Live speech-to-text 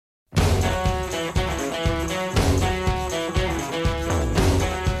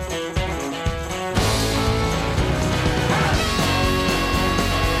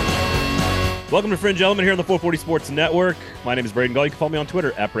Welcome to Fringe Element here on the 440 Sports Network. My name is Braden Gall. You can follow me on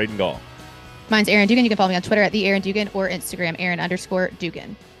Twitter at Braden Gall. Mine's Aaron Dugan. You can follow me on Twitter at @TheAaronDugan or Instagram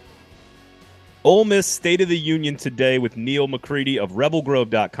Aaron_Dugan. Ole Miss State of the Union today with Neal McCready of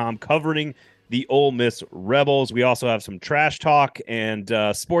RebelGrove.com covering the Ole Miss Rebels. We also have some trash talk and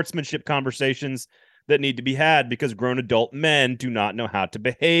sportsmanship conversations that need to be had because grown adult men do not know how to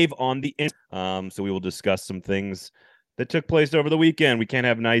behave on the internet. So we will discuss some things that took place over the weekend. We can't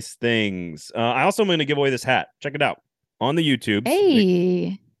have nice things. I also am going to give away this hat. Check it out on the YouTube.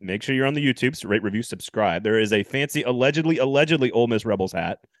 Hey. Make sure you're on the YouTube. So rate, review, subscribe. There is a fancy, allegedly Ole Miss Rebels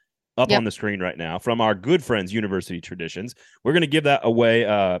hat up on the screen right now from our good friends, University Traditions. We're going to give that away.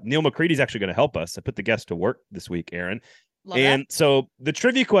 Neal McCready is actually going to help us. I put the guest to work this week, Aaron. Love and that. So the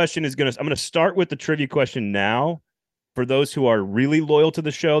trivia question is I'm going to start with the trivia question now. For those who are really loyal to the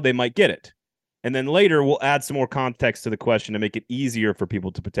show, they might get it. And then later, we'll add some more context to the question to make it easier for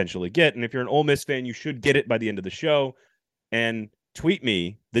people to potentially get. And if you're an Ole Miss fan, you should get it by the end of the show. And tweet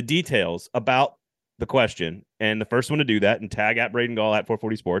me the details about the question. And the first one to do that and tag at Braden Gall at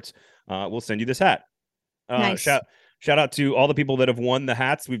 440 Sports, we'll send you this hat. Nice. Shout out to all the people that have won the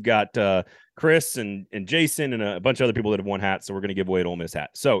hats. We've got Chris and Jason and a bunch of other people that have won hats. So we're going to give away an Ole Miss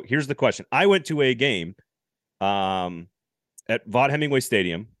hat. So here's the question. I went to a game at Vaught Hemingway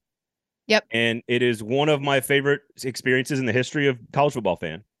Stadium. Yep. And it is one of my favorite experiences in the history of college football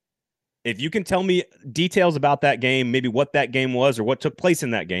fan. If you can tell me details about that game, maybe what that game was or what took place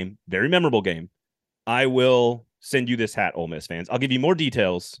in that game, very memorable game, I will send you this hat, Ole Miss fans. I'll give you more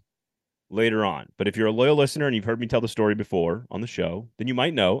details later on. But if you're a loyal listener and you've heard me tell the story before on the show, then you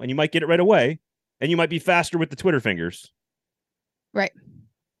might know and you might get it right away. And you might be faster with the Twitter fingers. Right.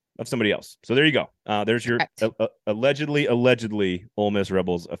 Of somebody else. So there you go. There's your allegedly Ole Miss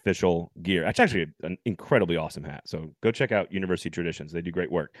Rebels official gear. It's actually an incredibly awesome hat. So go check out University Traditions. They do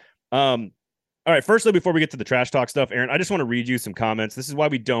great work. All right. Firstly, before we get to the trash talk stuff, Aaron, I just want to read you some comments. This is why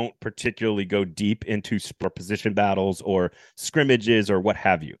we don't particularly go deep into position battles or scrimmages or what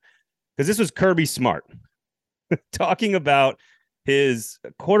have you. Because this was Kirby Smart talking about his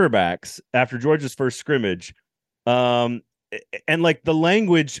quarterbacks after Georgia's first scrimmage. And like the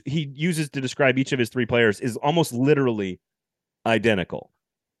language he uses to describe each of his three players is almost literally identical.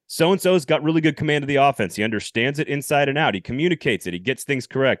 So-and-so's got really good command of the offense. He understands it inside and out. He communicates it. He gets things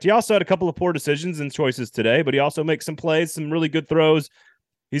correct. He also had a couple of poor decisions and choices today, but he also makes some plays, some really good throws.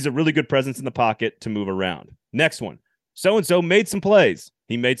 He's a really good presence in the pocket to move around. Next one. So-and-so made some plays.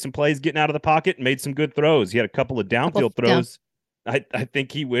 He made some plays getting out of the pocket and made some good throws. He had a couple of downfield throws I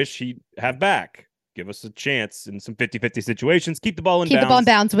think he wished he'd have back. Give us a chance in some 50-50 situations. Keep the ball in bounds. Keep the ball in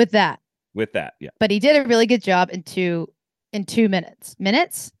bounds with that. With that, yeah. But he did a really good job in 2 minutes. Minutes? 2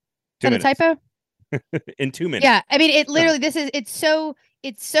 minutes. Is that a typo? In 2 minutes. Yeah. I mean, it literally, it's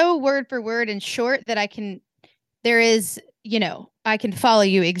so word for word and short that I can follow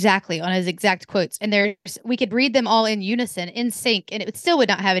you exactly on his exact quotes. And we could read them all in unison, in sync, and it still would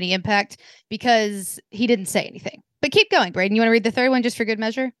not have any impact because he didn't say anything. But keep going, Braden. You want to read the third one just for good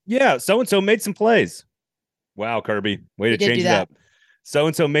measure? Yeah, so-and-so made some plays. Wow, Kirby. Way to change it up.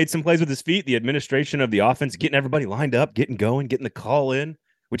 So-and-so made some plays with his feet. The administration of the offense, getting everybody lined up, getting going, getting the call in,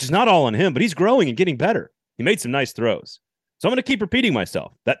 which is not all on him, but he's growing and getting better. He made some nice throws. So I'm going to keep repeating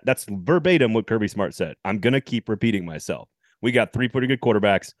myself. That's verbatim what Kirby Smart said. I'm going to keep repeating myself. We got 3 pretty good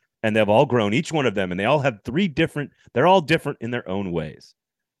quarterbacks, and they've all grown, each one of them, and they all have 3 different – they're all different in their own ways.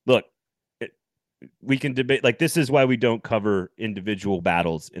 Look, we can debate, like, this is why we don't cover individual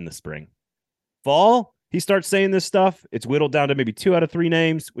battles in the spring. Fall, he starts saying this stuff. It's whittled down to maybe 2 out of 3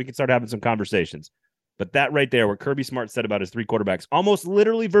 names. We can start having some conversations. But that right there, what Kirby Smart said about his 3 quarterbacks, almost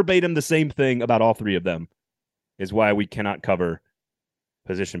literally verbatim the same thing about all 3 of them, is why we cannot cover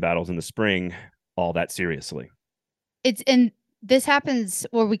position battles in the spring all that seriously. And this happens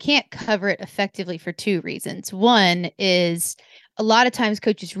where we can't cover it effectively for 2 reasons. One is a lot of times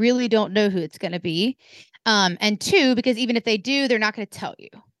coaches really don't know who it's going to be. And 2, because even if they do, they're not going to tell you.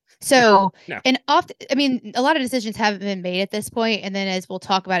 So, and often, I mean, a lot of decisions haven't been made at this point. And then as we'll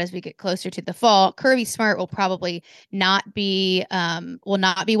talk about as we get closer to the fall, Kirby Smart will probably not be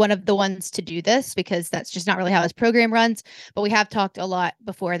one of the ones to do this because that's just not really how his program runs. But we have talked a lot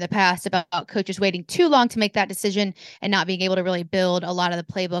before in the past about coaches waiting too long to make that decision and not being able to really build a lot of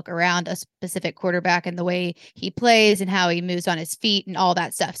the playbook around a specific quarterback and the way he plays and how he moves on his feet and all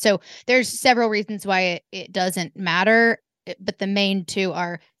that stuff. So there's several reasons why it doesn't matter. But the main 2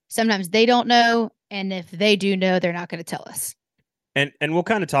 are sometimes they don't know, and if they do know, they're not going to tell us. And we'll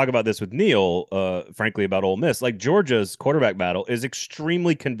kind of talk about this with Neal, frankly, about Ole Miss. Like, Georgia's quarterback battle is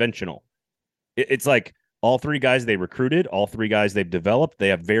extremely conventional. It's like All three guys they recruited, all three guys they've developed. They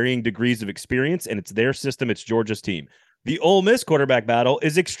have varying degrees of experience, and it's their system. It's Georgia's team. The Ole Miss quarterback battle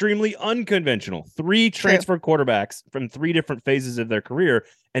is extremely unconventional. Three transfer quarterbacks from three different phases of their career,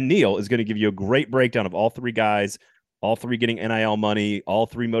 and Neal is going to give you a great breakdown of all three guys, all three getting NIL money, all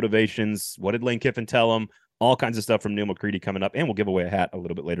three motivations. What did Lane Kiffin tell them? All kinds of stuff from Neal McCready coming up, and we'll give away a hat a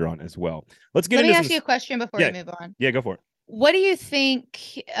little bit later on as well. Let me ask you a question before we move on. Yeah, go for it. What do you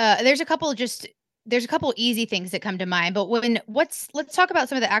think? There's a couple easy things that come to mind, but let's talk about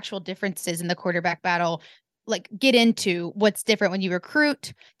some of the actual differences in the quarterback battle. Like, get into what's different when you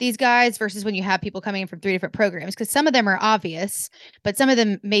recruit these guys versus when you have people coming in from three different programs, because some of them are obvious, but some of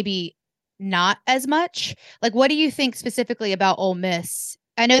them maybe not as much. Like, what do you think specifically about Ole Miss?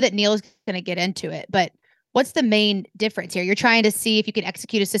 I know that Neal's going to get into it, but what's the main difference here? You're trying to see if you can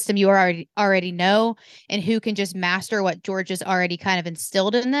execute a system you already know, and who can just master what Georgia's already kind of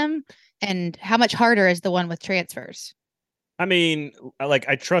instilled in them, and how much harder is the one with transfers? I mean,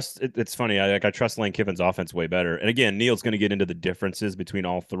 I trust. It's funny. I trust Lane Kiffin's offense way better. And again, Neal's going to get into the differences between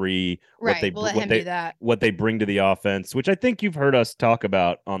all three. Right. We'll let him do that. What they bring to the offense, which I think you've heard us talk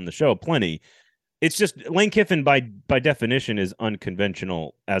about on the show plenty. It's just Lane Kiffin by definition is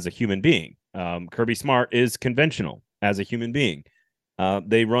unconventional as a human being. Kirby Smart is conventional as a human being.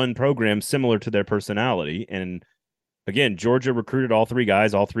 They run programs similar to their personality, and again, Georgia recruited all three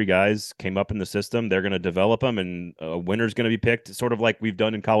guys. All three guys came up in the system. They're going to develop them, and a winner's going to be picked, sort of like we've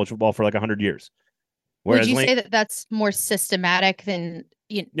done in college football for like 100 years. Whereas would you say that that's more systematic than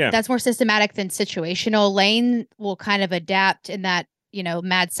that's more systematic than situational? Lane will kind of adapt in that,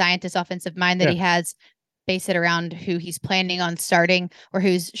 mad scientist offensive mind that he has, base it around who he's planning on starting or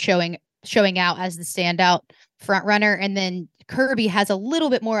who's showing out as the standout front runner. And then Kirby has a little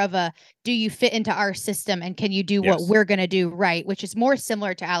bit more of a, do you fit into our system and can you do what we're going to do right, which is more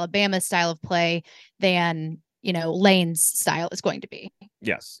similar to Alabama's style of play than, Lane's style is going to be.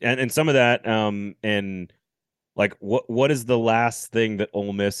 Yes. And some of that, and like, what is the last thing that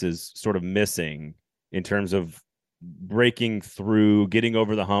Ole Miss is sort of missing in terms of breaking through, getting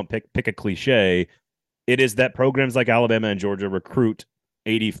over the hump, pick a cliche. It is that programs like Alabama and Georgia recruit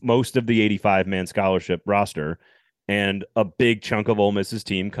most of the 85-man scholarship roster, and a big chunk of Ole Miss's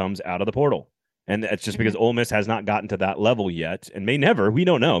team comes out of the portal. And that's just because Ole Miss has not gotten to that level yet, and may never. We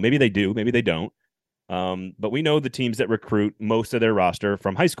don't know. Maybe they do. Maybe they don't. But we know the teams that recruit most of their roster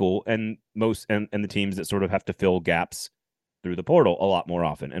from high school, and the teams that sort of have to fill gaps through the portal a lot more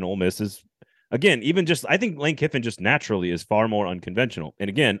often. And Ole Miss is, again, I think Lane Kiffin just naturally is far more unconventional. And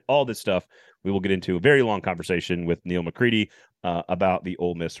again, all this stuff we will get into a very long conversation with Neal McCready about the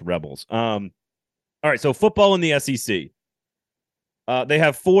Ole Miss Rebels. All right, so football in the SEC. They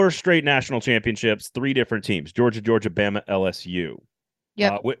have 4 straight national championships, 3 different teams: Georgia, Bama, LSU.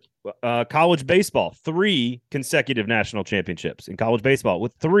 Yep. College baseball, 3 consecutive national championships in college baseball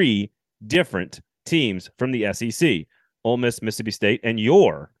with 3 different teams from the SEC: Ole Miss, Mississippi State, and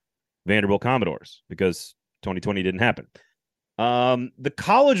your Vanderbilt Commodores, because 2020 didn't happen. The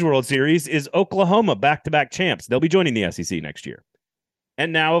College World Series is Oklahoma back-to-back champs. They'll be joining the SEC next year.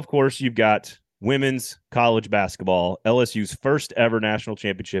 And now, of course, you've got women's college basketball, LSU's first ever national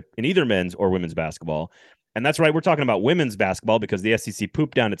championship in either men's or women's basketball. And that's right, we're talking about women's basketball because the SEC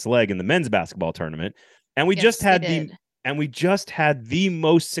pooped down its leg in the men's basketball tournament. And we just had the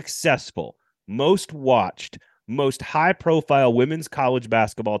most successful, most watched, most high-profile women's college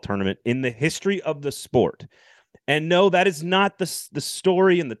basketball tournament in the history of the sport. And no, that is not the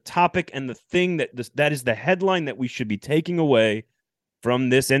story and the topic and the thing that is the headline that we should be taking away from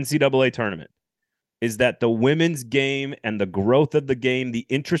this NCAA tournament, is that the women's game and the growth of the game, the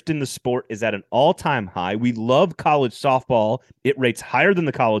interest in the sport is at an all-time high. We love college softball. It rates higher than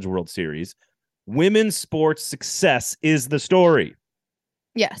the College World Series. Women's sports success is the story.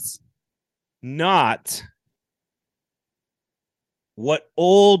 Yes. Not what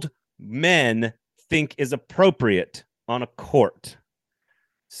old men think is appropriate on a court.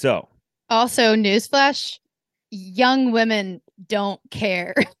 So, also, newsflash, young women don't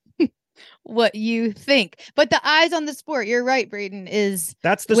care what you think, but the eyes on the sport, you're right, Braden,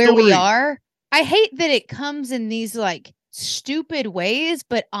 that's the where story. We are. I hate that it comes in these like stupid ways,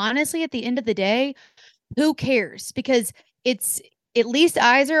 but honestly, at the end of the day, who cares? Because it's at least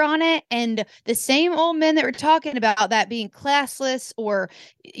eyes are on it, and the same old men that were talking about that being classless or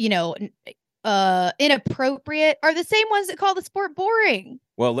inappropriate are the same ones that call the sport boring.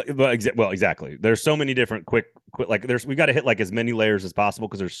 Well, exactly. There's so many different quick like we got to hit like as many layers as possible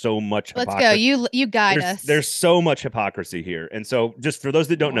because there's so much. Let's go. You guide us. There's so much hypocrisy here, and so just for those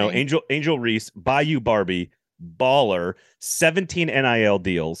that don't know, Angel Reese, Bayou Barbie, baller, 17 NIL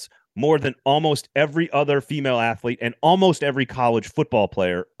deals, more than almost every other female athlete and almost every college football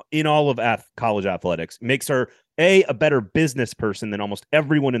player in all of college athletics, makes her a better business person than almost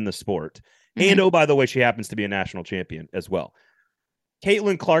everyone in the sport. And oh, by the way, she happens to be a national champion as well.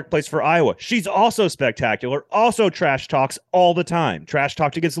 Caitlin Clark plays for Iowa. She's also spectacular, also trash talks all the time. Trash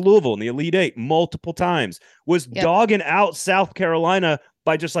talked against Louisville in the Elite Eight multiple times, was dogging out South Carolina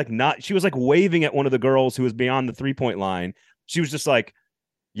by just like not, she was like waving at one of the girls who was beyond the 3-point line. She was just like,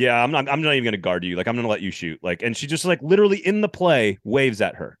 yeah, I'm not even going to guard you. Like, I'm going to let you shoot. Like, and she just like literally in the play waves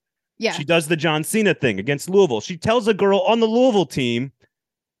at her. Yeah. She does the John Cena thing against Louisville. She tells a girl on the Louisville team,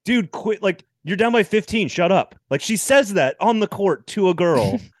 dude, quit. Like, you're down by 15. Shut up. Like, she says that on the court to a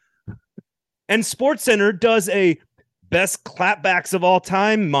girl. And SportsCenter does a best clapbacks of all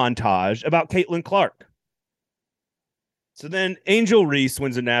time montage about Caitlin Clark. So then Angel Reese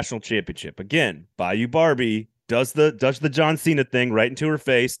wins a national championship. Again, Bayou Barbie does the John Cena thing right into her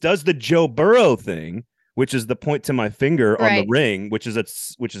face, does the Joe Burrow thing, which is the point to my finger on the ring, which is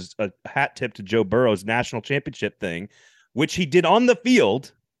a hat tip to Joe Burrow's national championship thing, which he did on the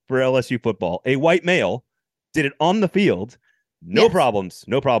field for LSU football. A white male did it on the field. No problems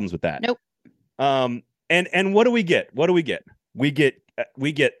with that. Nope. And what do we get? We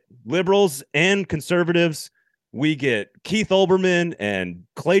get liberals and conservatives. We get Keith Olbermann and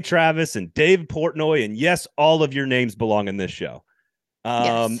Clay Travis and Dave Portnoy. And yes, all of your names belong in this show.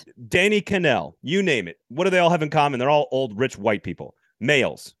 Danny Cannell, you name it. What do they all have in common? They're all old, rich, white people,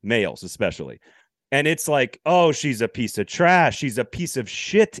 males especially. And it's like, oh, she's a piece of trash. She's a piece of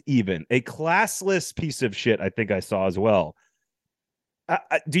shit, even a classless piece of shit. I think I saw as well.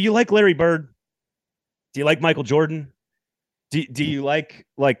 Do you like Larry Bird? Do you like Michael Jordan? Do you like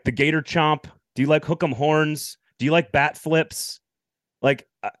the Gator Chomp? Do you like hook 'em horns? Do you like bat flips? Like,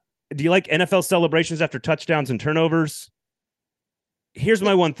 do you like NFL celebrations after touchdowns and turnovers? Here's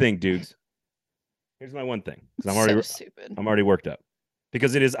my one thing, dudes. Here's my one thing. Because I'm already worked up.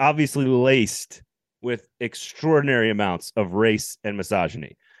 Because it is obviously laced with extraordinary amounts of race and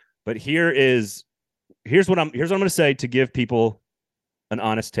misogyny. But here's what I'm going to say to give people an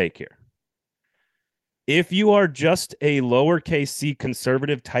honest take here. If you are just a lowercase c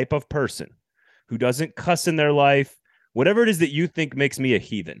conservative type of person who doesn't cuss in their life, whatever it is that you think makes me a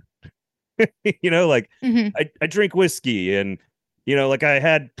heathen, like I drink whiskey and, like I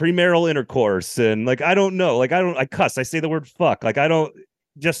had premarital intercourse and like, I don't know, like I cuss, I say the word fuck, like I don't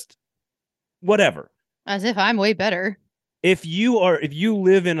just whatever. As if I'm way better. If you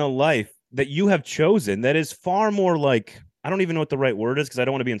live in a life that you have chosen that is far more like, I don't even know what the right word is because I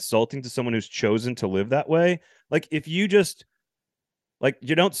don't want to be insulting to someone who's chosen to live that way. Like if you just like,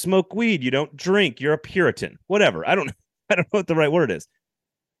 you don't smoke weed, you don't drink, you're a Puritan, whatever. I don't know what the right word is.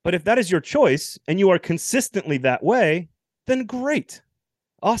 But if that is your choice and you are consistently that way, then great.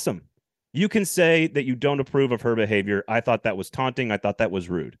 Awesome. You can say that you don't approve of her behavior. I thought that was taunting. I thought that was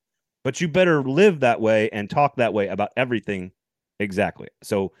rude. But you better live that way and talk that way about everything. Exactly.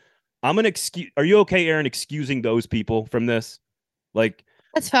 So I'm going to excuse. Are you okay, Aaron, excusing those people from this? Like,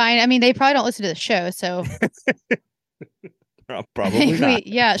 that's fine. I mean, they probably don't listen to the show, so probably not.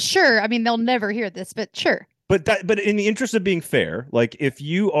 Yeah, sure. I mean, they'll never hear this, but sure. But in the interest of being fair, like if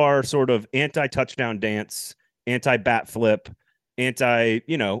you are sort of anti-touchdown dance, anti-bat flip, anti,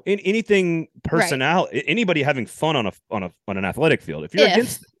 in anything personality, anybody having fun on an athletic field,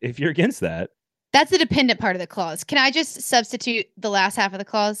 if you're against that, that's the dependent part of the clause. Can I just substitute the last half of the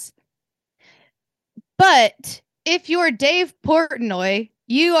clause? But if you're Dave Portnoy,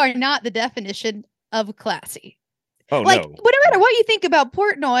 you are not the definition of classy. Oh, like, no. No matter what you think about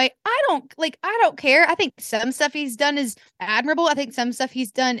Portnoy, I don't care. I think some stuff he's done is admirable. I think some stuff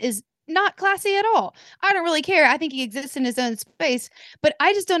he's done is not classy at all. I don't really care. I think he exists in his own space, but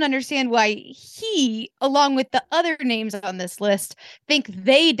I just don't understand why he, along with the other names on this list, think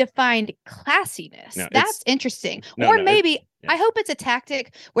they defined classiness. No, that's interesting. I hope it's a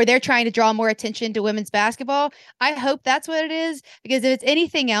tactic where they're trying to draw more attention to women's basketball. I hope that's what it is, because if it's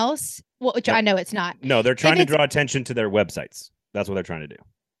anything else, which I know it's not. No, they're trying to draw attention to their websites. That's what they're trying to do.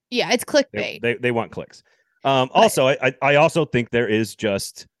 Yeah, it's clickbait. They want clicks. Also, I also think there is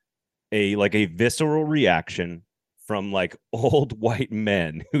just a visceral reaction from like old white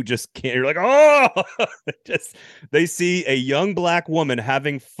men who just can't. You're like, oh, they see a young black woman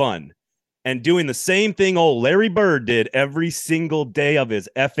having fun and doing the same thing old Larry Bird did every single day of his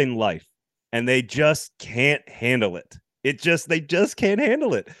effing life, and they just can't handle it. They just can't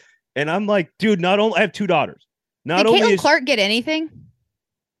handle it. And I'm like, dude, I have 2 daughters. Did Caitlin Clark get anything?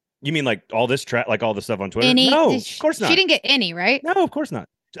 You mean like all this like all the stuff on Twitter? No, of course not. She didn't get any, right? No, of course not.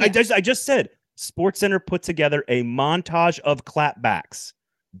 Yeah. I just said SportsCenter put together a montage of clapbacks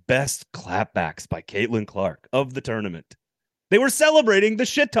best clapbacks by Caitlin Clark of the tournament. They were celebrating the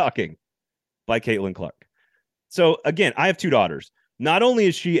shit talking by Caitlin Clark. So again, I have two daughters. Not only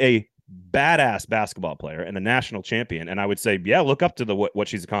is she a badass basketball player and a national champion, and I would say, yeah, look up to what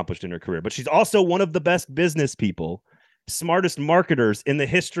she's accomplished in her career, but she's also one of the best business people, smartest marketers in the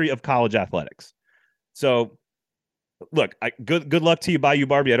history of college athletics. So look, good luck to you, Bayou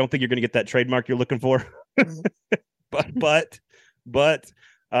Barbie. I don't think you're going to get that trademark you're looking for, but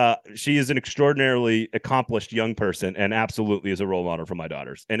she is an extraordinarily accomplished young person and absolutely is a role model for my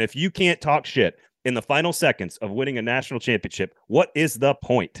daughters. And if you can't talk shit in the final seconds of winning a national championship, what is the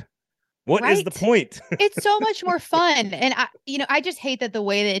point? What is the point? It's so much more fun. And I just hate that the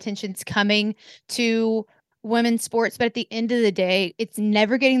way the attention's coming to women's sports, but at the end of the day, it's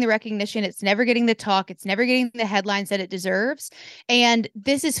never getting the recognition. It's never getting the talk. It's never getting the headlines that it deserves. And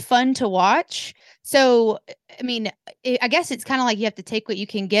this is fun to watch. So, I mean, I guess it's kind of like you have to take what you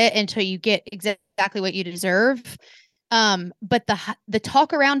can get until you get exactly what you deserve. But the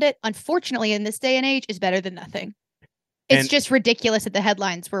talk around it, unfortunately, in this day and age, is better than nothing. It's just ridiculous that the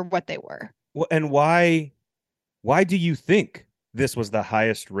headlines were what they were. Well, and why do you think this was the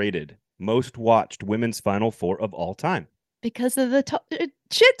highest rated, most watched women's Final Four of all time? Because of the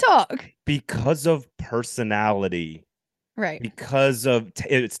shit talk. Because of personality. Right. Because of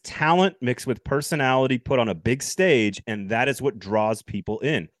it's talent mixed with personality put on a big stage, and that is what draws people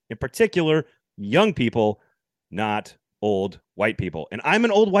in particular, young people, not old white people. And I'm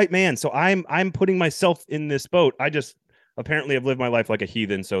an old white man, so I'm putting myself in this boat. I just apparently have lived my life like a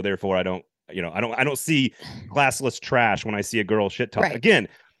heathen, so therefore I don't see classless trash when I see a girl shit talk. Right.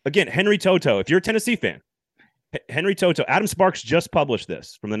 Again, Henry Toto, if you're a Tennessee fan, Henry Toto, Adam Sparks just published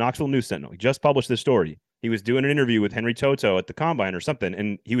this from the Knoxville News Sentinel. He just published this story. He was doing an interview with Henry Toto at the Combine or something,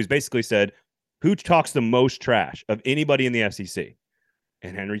 and he was basically said, who talks the most trash of anybody in the SEC?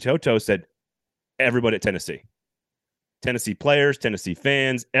 And Henry Toto said, everybody at Tennessee. Tennessee players, Tennessee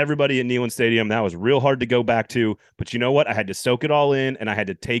fans, everybody at Neyland Stadium. That was real hard to go back to. But you know what? I had to soak it all in, and I had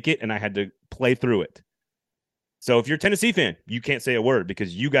to take it, and I had to play through it. So if you're a Tennessee fan, you can't say a word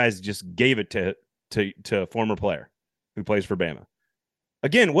because you guys just gave it to a former player who plays for Bama.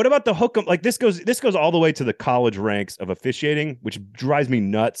 Again, what about the hook 'em? Like this goes all the way to the college ranks of officiating, which drives me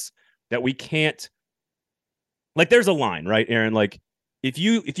nuts that we can't. Like there's a line, right, Aaron? Like if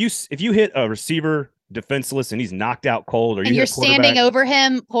you hit a receiver defenseless and he's knocked out cold, or you're standing over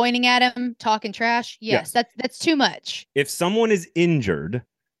him, pointing at him, talking trash. Yes. That's too much. If someone is injured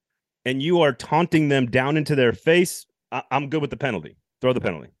and you are taunting them down into their face, I'm good with the penalty. Throw the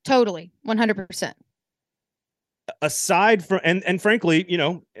penalty. Totally. 100%. Aside from, and frankly,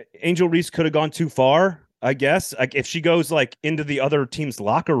 Angel Reese could have gone too far, I guess. Like if she goes like into the other team's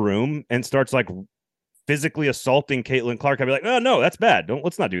locker room and starts like physically assaulting Caitlin Clark, I'd be like, oh no, that's bad.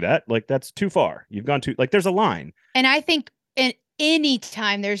 Let's not do that. Like that's too far. You've gone too, like there's a line. And I think any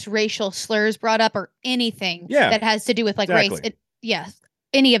time there's racial slurs brought up or anything that has to do with like race,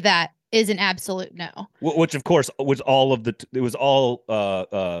 any of that is an absolute no. Which of course was all of it was all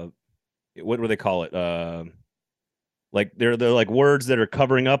what do they call it? Like they're like words that are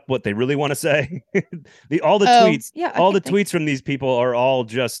covering up what they really want to say. Tweets from these people are all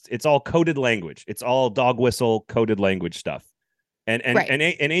it's all coded language. It's all dog whistle coded language stuff. And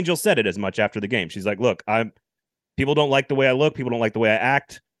Angel said it as much after the game. She's like, look, people don't like the way I look. People don't like the way I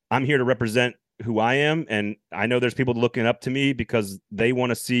act. I'm here to represent who I am. And I know there's people looking up to me because they want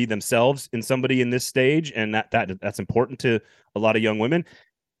to see themselves in somebody in this stage. And that's important to a lot of young women.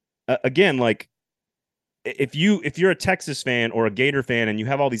 Again, like, if you're a Texas fan or a Gator fan and you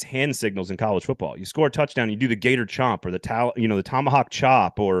have all these hand signals in college football, you score a touchdown, you do the Gator chomp or the tomahawk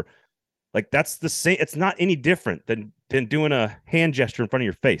chop, or like that's the same. It's not any different than doing a hand gesture in front of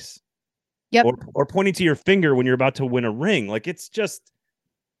your face. Yep. Or pointing to your finger when you're about to win a ring. Like it's just,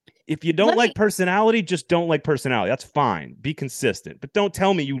 if you don't like personality, just don't like personality. That's fine. Be consistent. But don't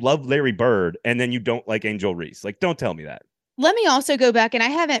tell me you love Larry Bird and then you don't like Angel Reese. Like don't tell me that. Let me also go back, and I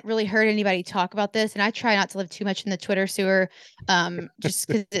haven't really heard anybody talk about this, and I try not to live too much in the Twitter sewer, just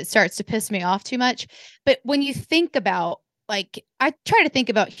because it starts to piss me off too much. But when you think about, like, I try to think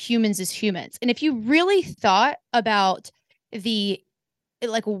about humans as humans, and if you really thought about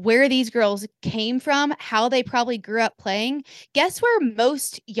where these girls came from, how they probably grew up playing, guess where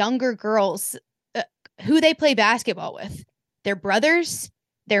most younger girls, who they play basketball with? Their brothers,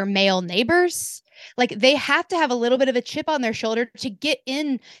 their male neighbors. Like they have to have a little bit of a chip on their shoulder to get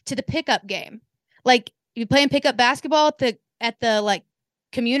into the pickup game. Like you playing pickup basketball at the like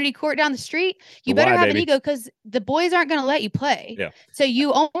community court down the street, you The better why, have an baby. ego, because the boys aren't going to let you play. Yeah. So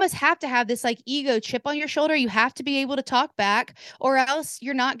you almost have to have this like ego chip on your shoulder. You have to be able to talk back, or else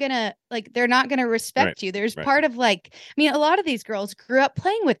you're not going to like, they're not going to respect you. There's part of like, I mean, a lot of these girls grew up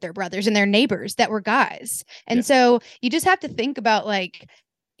playing with their brothers and their neighbors that were guys. And so you just have to think about like,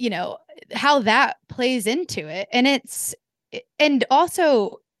 you know, how that plays into it. And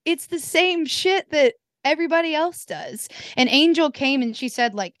also it's the same shit that everybody else does. And Angel came and she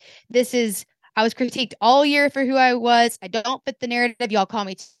said, like, I was critiqued all year for who I was. I don't fit the narrative. Y'all call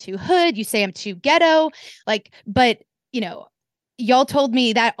me too hood. You say I'm too ghetto. Like, but, you know, y'all told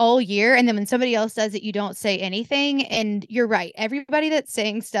me that all year. And then when somebody else does it, you don't say anything. And you're right. Everybody that's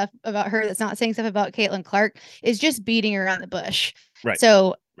saying stuff about her that's not saying stuff about Caitlin Clark is just beating around the bush. Right.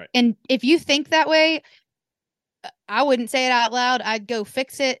 So, and if you think that way, I wouldn't say it out loud. I'd go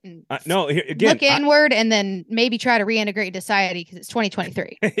fix it and look inward and then maybe try to reintegrate into society, because it's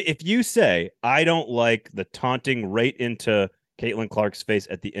 2023. If you say, I don't like the taunting right into Caitlin Clark's face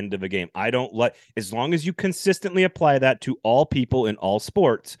at the end of a game, I don't like, as long as you consistently apply that to all people in all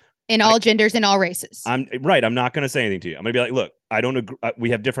sports, in all genders, in all races. I'm right. I'm not going to say anything to you. I'm going to be like, look, I don't agree. We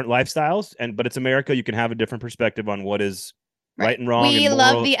have different lifestyles, but it's America. You can have a different perspective on what is right and wrong. We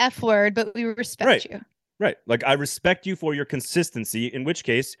love the F word, but we respect you. Right. Like, I respect you for your consistency, in which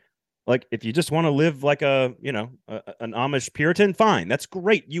case, like, if you just want to live like an Amish Puritan, fine. That's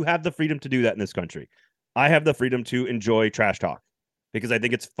great. You have the freedom to do that in this country. I have the freedom to enjoy trash talk because I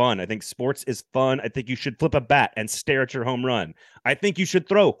think it's fun. I think sports is fun. I think you should flip a bat and stare at your home run. I think you should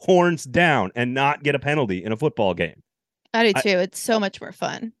throw horns down and not get a penalty in a football game. I do too. It's so much more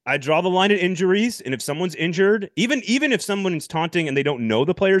fun. I draw the line at injuries, and if someone's injured, even if someone's taunting and they don't know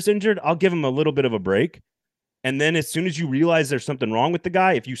the player's injured, I'll give them a little bit of a break. And then as soon as you realize there's something wrong with the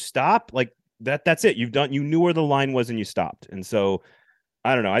guy, if you stop, like that's it. You knew where the line was and you stopped. And so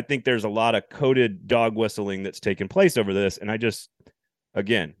I don't know. I think there's a lot of coded dog whistling that's taken place over this. And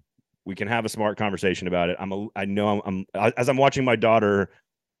again, we can have a smart conversation about it. As I'm watching my daughter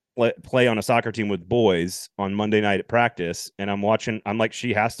play on a soccer team with boys on Monday night at practice, and I'm like,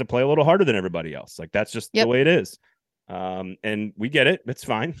 she has to play a little harder than everybody else. Like, that's just the way it is. And we get it. It's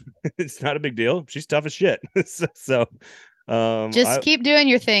fine. It's not a big deal. She's tough as shit. Just keep doing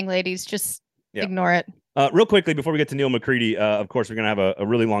your thing, ladies. Just ignore it. Real quickly, before we get to Neal McCready, of course, we're going to have a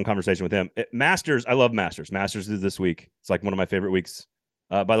really long conversation with him. Masters, I love Masters. Masters is this week. It's like one of my favorite weeks.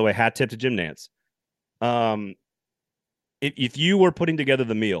 By the way, hat tip to Jim Nance. If you were putting together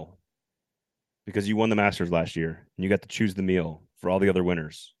the meal, because you won the Masters last year, and you got to choose the meal for all the other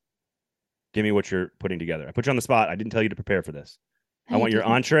winners, give me what you're putting together. I put you on the spot. I didn't tell you to prepare for this. I want your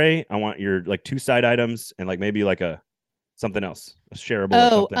entree. I want your like 2 side items and like maybe like something else, a shareable.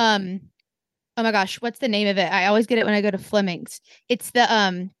 Oh, oh my gosh, what's the name of it? I always get it when I go to Fleming's. It's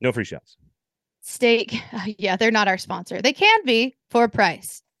the no free shots. Steak. Yeah, they're not our sponsor. They can be for a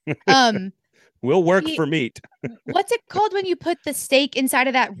price. Will work for meat. What's it called when you put the steak inside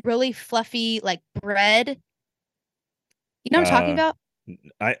of that really fluffy like bread? You know what I'm talking about?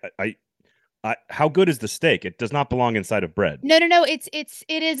 How good is the steak? It does not belong inside of bread. No. It's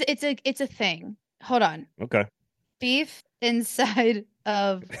a thing. Hold on. Okay. Beef inside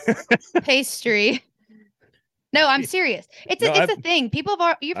of pastry. No, I'm serious. It's a thing. People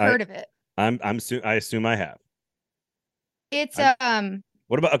you've heard of it. I assume I have. It's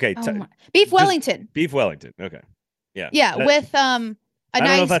what about beef Wellington. Beef Wellington. Okay. Yeah. Yeah, with a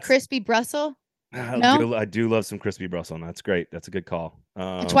nice crispy Brussels. I do love some crispy Brussels. That's great. That's a good call.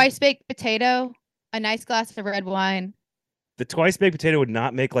 A twice baked potato, a nice glass of red wine. The twice baked potato would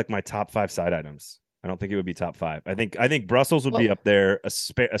not make like my top 5 side items. I don't think it would be top 5. I think Brussels would be up there.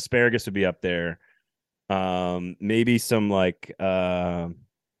 Asparagus would be up there. Maybe some like I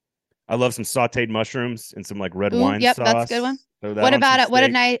love some sautéed mushrooms and some like red wine sauce. That's a good one. What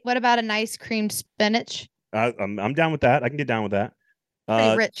about a nice creamed spinach? I'm down with that. I can get down with that.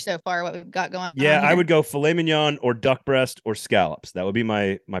 Pretty rich so far, what we've got going on. Yeah, I would go filet mignon or duck breast or scallops. That would be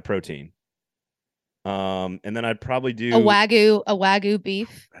my protein. And then I'd probably do a wagyu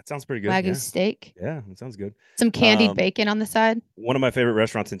beef. That sounds pretty good. Wagyu steak. Yeah, that sounds good. Some candied bacon on the side. One of my favorite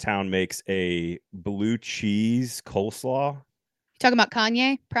restaurants in town makes a blue cheese coleslaw. You talking about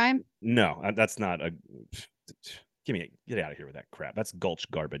Kanye Prime? No, that's not a. Get out of here with that crap. That's Gulch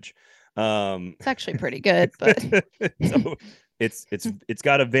garbage. It's actually pretty good, but so it's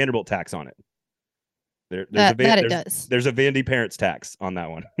got a Vanderbilt tax on it. There's a Vandy Parents tax on that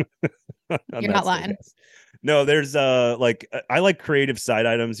one. You're not lying. No, there's I like creative side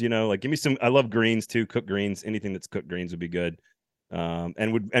items, like give me some. I love greens too, cooked greens. Anything that's cooked greens would be good.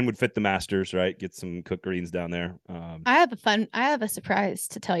 and would fit the Masters, right? Get some cooked greens down there. I have a surprise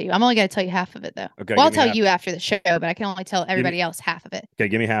to tell you. I'm only going to tell you half of it though. Okay, Well, I'll give me tell half. you after the show, but I can only tell everybody else half of it. Okay,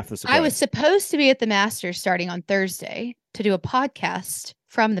 give me half the I was surprise. supposed to be at the Masters starting on Thursday to do a podcast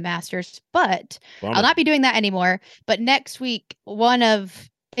from the Masters, but Bummer. I'll not be doing that anymore. But next week,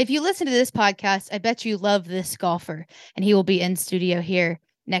 if you listen to this podcast, I bet you love this golfer, and he will be in studio here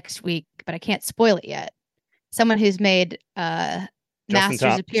next week, but I can't spoil it yet. Someone who's made Masters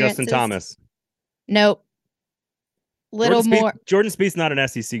appearances. Justin Thomas. Nope. More. Jordan Spieth's not an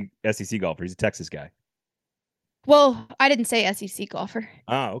SEC golfer. He's a Texas guy. Well, I didn't say SEC golfer.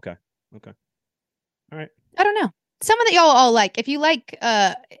 Ah, okay. All right. I don't know. Someone that y'all all like. If you like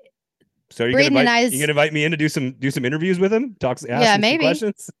so you're gonna invite me in to do some interviews with him? Ask him some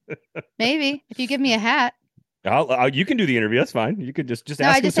questions? Maybe. If you give me a hat. You can do the interview. That's fine. You could just no,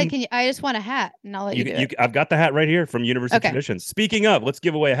 ask. I just said, I just want a hat, and I'll let you do it. I've got the hat right here from University Traditions. Speaking of, let's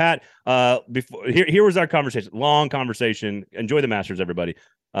give away a hat. Here was our conversation. Long conversation. Enjoy the Masters, everybody.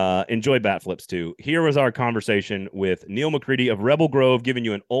 Enjoy bat flips too. Here was our conversation with Neal McCready of Rebel Grove, giving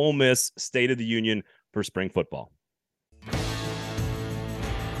you an Ole Miss State of the Union for spring football.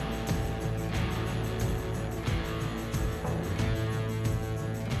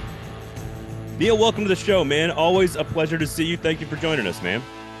 Neal, welcome to the show, man. Always a pleasure to see you. Thank you for joining us, man.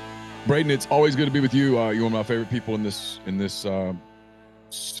 Braden, it's always good to be with you. You're one of my favorite people in this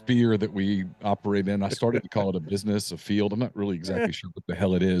sphere that we operate in. I started to call it a business, a field. I'm not really exactly sure what the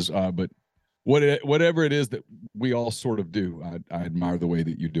hell it is, but whatever it is that we all sort of do, I admire the way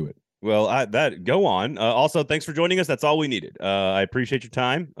that you do it. Well, go on. Also, thanks for joining us. That's all we needed. I appreciate your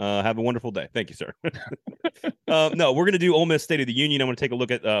time. Have a wonderful day. Thank you, sir. No, we're going to do Ole Miss State of the Union. I'm going to take a look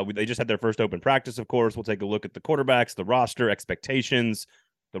at, they just had their first open practice, of course. We'll take a look at the quarterbacks, the roster, expectations,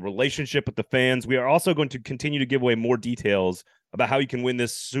 the relationship with the fans. We are also going to continue to give away more details about how you can win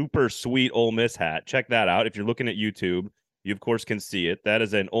this super sweet Ole Miss hat. Check that out. If you're looking at YouTube, you, of course, can see it. That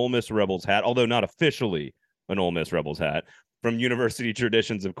is an Ole Miss Rebels hat, although not officially an Ole Miss Rebels hat. From University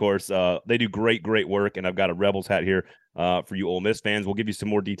Traditions, of course. They do great work, and I've got a Rebels hat here for you Ole Miss fans. We'll give you some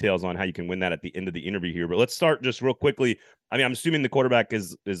more details on how you can win that at the end of the interview here. But let's start just real quickly. I mean, I'm assuming the quarterback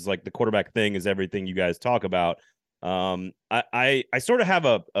is like the quarterback thing is everything you guys talk about. I sort of have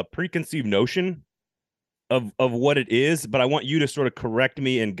a preconceived notion of what it is, but I want you to sort of correct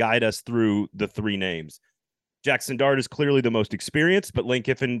me and guide us through the three names. Jackson Dart is clearly the most experienced, but Lane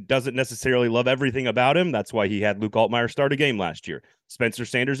Kiffin doesn't necessarily love everything about him. That's why he had Luke Altmaier start a game last year. Spencer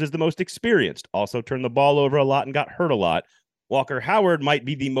Sanders is the most experienced, also turned the ball over a lot and got hurt a lot. Walker Howard might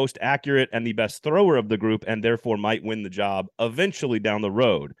be the most accurate and the best thrower of the group, and therefore might win the job eventually down the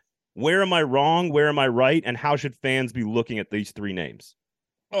road. Where am I wrong? Where am I right? And how should fans be looking at these three names?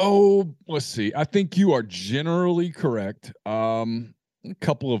 Oh, let's see. I think you are generally correct. A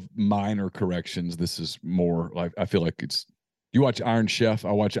couple of minor corrections. This is more like, I feel like you watch Iron Chef.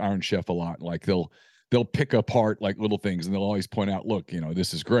 I watch Iron Chef a lot. Like they'll pick apart like little things, and they'll always point out, look,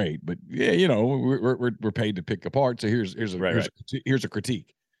 this is great, but yeah, we're paid to pick apart. So here's a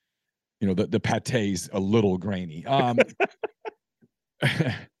critique. The pate's a little grainy.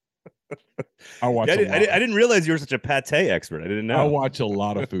 I watch. I didn't realize you were such a pate expert. I didn't know. I watch a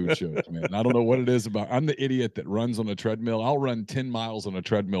lot of food shows, man. I don't know what it is about. I'm the idiot that runs on a treadmill. I'll run 10 miles on a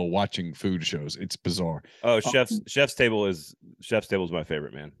treadmill watching food shows. It's bizarre. Oh, Chef's Table is my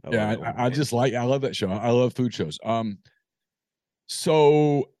favorite, man. I love that show. I love food shows.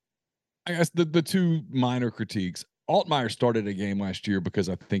 So I guess the two minor critiques. Altmaier started a game last year because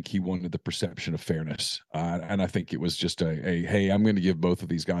I think he wanted the perception of fairness. And I think it was just hey, I'm going to give both of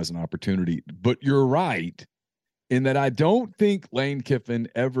these guys an opportunity. But you're right in that I don't think Lane Kiffin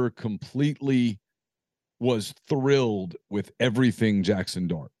ever completely was thrilled with everything Jackson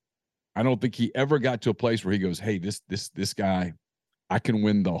Dart. I don't think he ever got to a place where he goes, hey, this guy, I can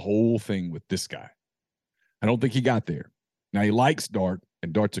win the whole thing with this guy. I don't think he got there. Now, he likes Dart,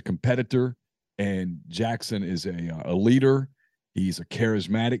 and Dart's a competitor. And Jackson is a leader. He's a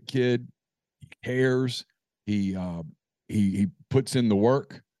charismatic kid. He cares. He puts in the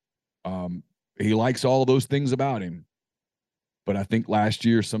work. He likes all of those things about him. But I think last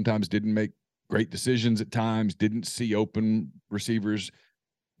year sometimes didn't make great decisions at times, didn't see open receivers.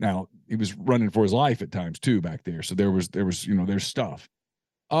 Now, he was running for his life at times too back there. So there's stuff.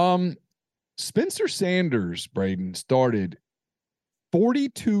 Spencer Sanders, Braden, started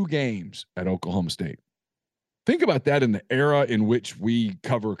 42 games at Oklahoma State. Think about that in the era in which we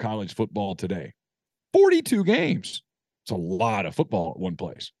cover college football today. 42 games. It's a lot of football at one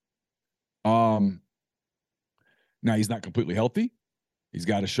place. Now he's not completely healthy. He's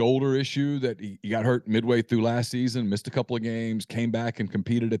got a shoulder issue that he got hurt midway through last season, missed a couple of games, came back and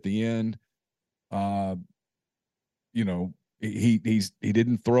competed at the end. You know, he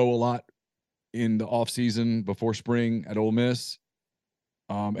didn't throw a lot in the offseason before spring at Ole Miss.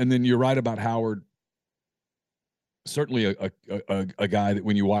 And then you're right about Howard. Certainly a guy that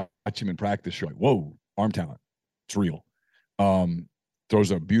when you watch him in practice, you're like, whoa, arm talent. It's real.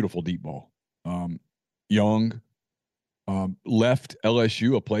 Throws a beautiful deep ball. Young, left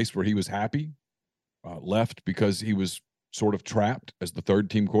LSU, a place where he was happy. Left because he was sort of trapped as the third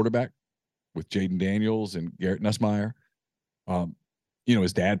team quarterback with Jaden Daniels and Garrett Nussmeier. You know,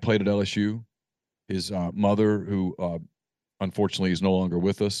 his dad played at LSU. His mother, who unfortunately is no longer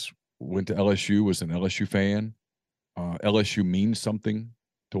with us, went to LSU, was an LSU fan. LSU means something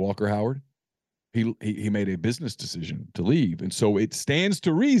to Walker Howard. He made a business decision to leave. And so it stands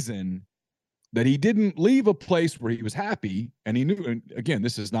to reason that he didn't leave a place where he was happy. And he knew, and again,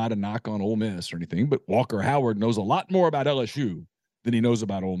 this is not a knock on Ole Miss or anything, but Walker Howard knows a lot more about LSU than he knows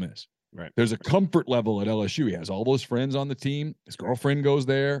about Ole Miss. Right. There's a comfort level at LSU. He has all those friends on the team. His girlfriend goes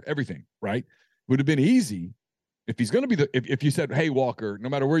there, everything, right? Would have been easy if he's going to be if you said, hey, Walker, no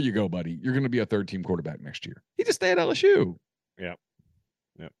matter where you go, buddy, you're going to be a third team quarterback next year. He just stay at LSU. Yeah.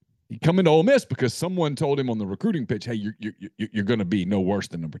 He come into Ole Miss because someone told him on the recruiting pitch, hey, you're going to be no worse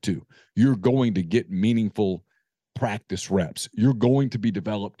than number 2. You're going to get meaningful practice reps. You're going to be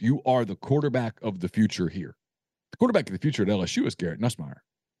developed. You are the quarterback of the future here. The quarterback of the future at LSU is Garrett Nussmeier.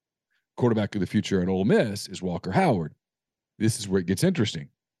 Quarterback of the future at Ole Miss is Walker Howard. This is where it gets interesting.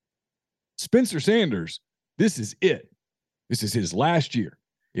 Spencer Sanders, this is it. This is his last year.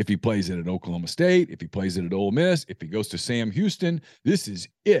 If he plays it at Oklahoma State, if he plays it at Ole Miss, if he goes to Sam Houston, this is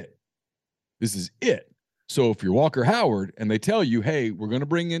it. This is it. So if you're Walker Howard and they tell you, hey, we're going to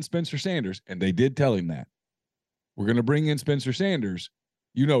bring in Spencer Sanders, and they did tell him that, we're going to bring in Spencer Sanders,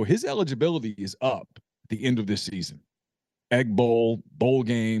 you know, his eligibility is up at the end of this season. Egg Bowl, bowl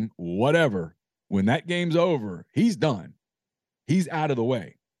game, whatever. When that game's over, he's done. He's out of the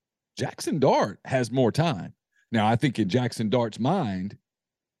way. Jackson Dart has more time. Now, I think in Jackson Dart's mind,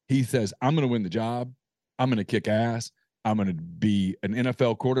 he says, I'm going to win the job. I'm going to kick ass. I'm going to be an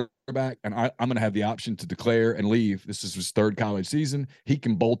NFL quarterback, and I'm going to have the option to declare and leave. This is his third college season. He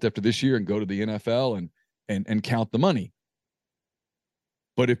can bolt after this year and go to the NFL and count the money.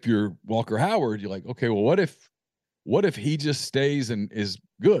 But if you're Walker Howard, you're like, okay, well, what if he just stays and is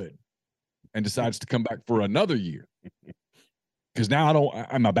good and decides to come back for another year? Because now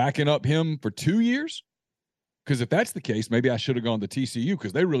am I backing up him for 2 years? Because if that's the case, maybe I should have gone to TCU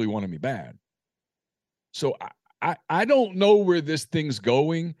because they really wanted me bad. So I don't know where this thing's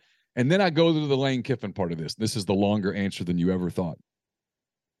going. And then I go to the Lane Kiffin part of this. This is the longer answer than you ever thought.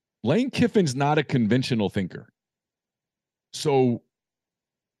 Lane Kiffin's not a conventional thinker. So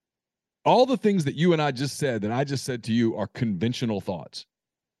all the things that you and I just said, that I just said to you, are conventional thoughts.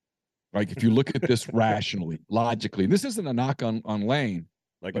 Like if you look at this rationally, logically, and this isn't a knock on Lane.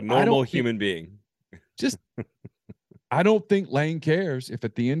 Like a normal human being. Just, I don't think Lane cares if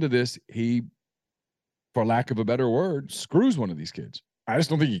at the end of this, he, for lack of a better word, screws one of these kids. I just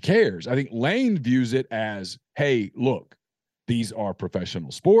don't think he cares. I think Lane views it as, hey, look, these are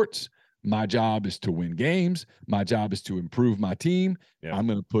professional sports. My job is to win games. My job is to improve my team. Yeah. I'm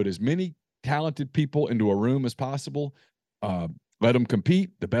going to put as many talented people into a room as possible. Let them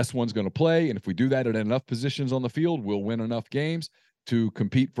compete. The best one's going to play. And if we do that at enough positions on the field, we'll win enough games to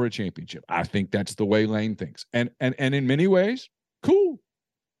compete for a championship. I think that's the way Lane thinks. And in many ways, cool.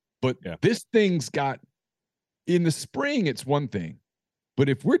 But this thing's got, in the spring, it's one thing. But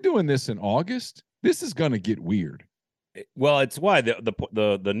if we're doing this in August, this is going to get weird. Well, it's why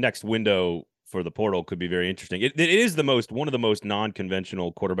the next window for the portal could be very interesting. It is one of the most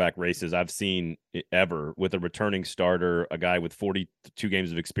non-conventional quarterback races I've seen ever, with a returning starter, a guy with 42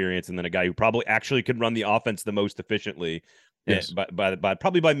 games of experience, and then a guy who probably actually could run the offense the most efficiently. Yes.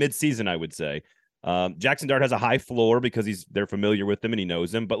 Probably by midseason, I would say. Jackson Dart has a high floor because they're familiar with him and he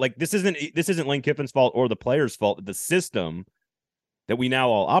knows him. But like this isn't Lane Kiffin's fault or the players' fault. The system that we now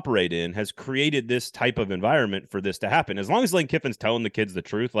all operate in has created this type of environment for this to happen. As long as Lane Kiffin's telling the kids the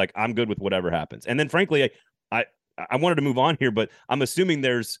truth, like, I'm good with whatever happens. And then frankly, I wanted to move on here, but I'm assuming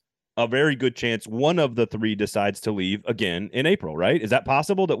there's a very good chance one of the three decides to leave again in April, right? Is that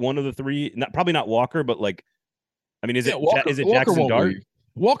possible that one of the three, probably not Walker, but like, I mean, is it Jackson Dart?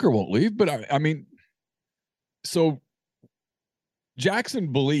 Walker won't leave, but I mean, so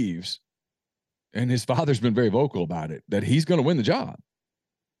Jackson believes, and his father's been very vocal about it, that he's going to win the job,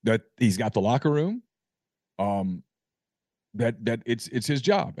 that he's got the locker room, that it's his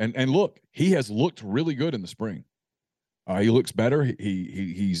job. And look, he has looked really good in the spring. He looks better.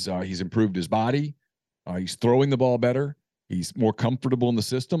 He's improved his body. He's throwing the ball better. He's more comfortable in the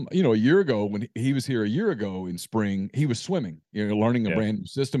system. You know, a year ago when he was here a year ago in spring, he was swimming. You know, learning a brand new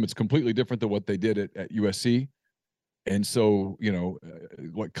system. It's completely different than what they did at USC. And so, you know,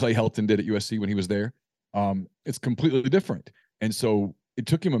 what Clay Helton did at USC when he was there, it's completely different. And so it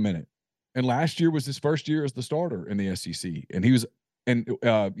took him a minute. And last year was his first year as the starter in the SEC. And he was, and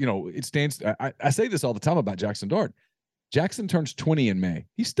you know, it stands. I say this all the time about Jackson Dart. Jackson turns 20 in May.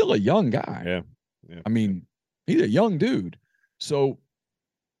 He's still a young guy. Yeah. I mean, he's a young dude. So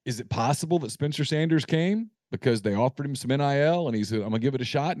is it possible that Spencer Sanders came because they offered him some NIL and he said, I'm going to give it a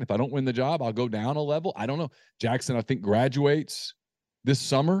shot. And if I don't win the job, I'll go down a level. I don't know. Jackson, I think, graduates this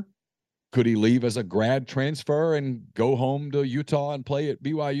summer. Could he leave as a grad transfer and go home to Utah and play at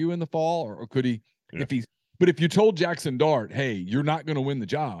BYU in the fall? Or could he, but if you told Jackson Dart, hey, you're not going to win the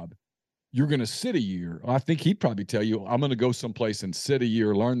job, you're going to sit a year, I think he'd probably tell you, I'm going to go someplace and sit a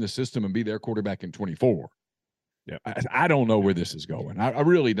year, learn the system, and be their quarterback in 24. Yeah, I don't know where this is going. I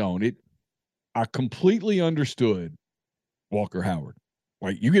really don't. I completely understood Walker Howard.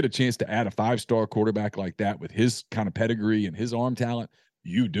 Like, you get a chance to add a 5-star quarterback like that with his kind of pedigree and his arm talent,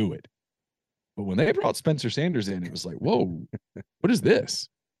 you do it. But when they brought Spencer Sanders in, it was like, whoa, what is this?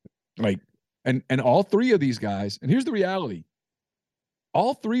 Like, and all three of these guys, and here's the reality.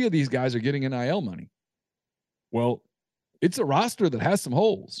 All three of these guys are getting NIL money. Well, it's a roster that has some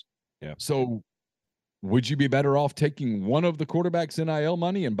holes. Yeah. So would you be better off taking one of the quarterbacks' NIL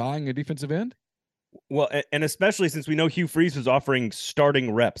money and buying a defensive end? Well, and especially since we know Hugh Freeze was offering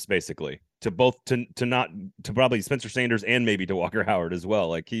starting reps basically to both to probably Spencer Sanders and maybe to Walker Howard as well.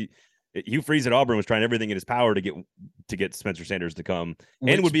 Like Hugh Freeze at Auburn was trying everything in his power to get Spencer Sanders to come,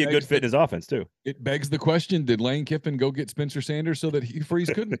 and would be a good fit in his offense too. It begs the question: did Lane Kiffin go get Spencer Sanders so that Hugh Freeze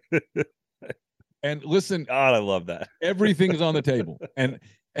couldn't? And listen, God, I love that. Everything is on the table, and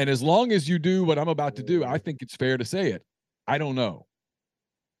as long as you do what I'm about to do, I think it's fair to say it. I don't know.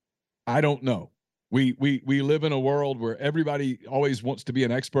 We live in a world where everybody always wants to be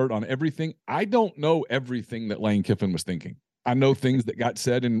an expert on everything. I don't know everything that Lane Kiffin was thinking. I know things that got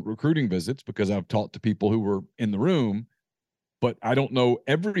said in recruiting visits because I've talked to people who were in the room, but I don't know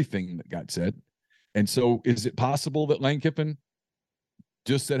everything that got said. And so is it possible that Lane Kiffin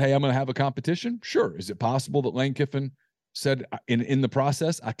just said, hey, I'm going to have a competition? Sure. Is it possible that Lane Kiffin said in the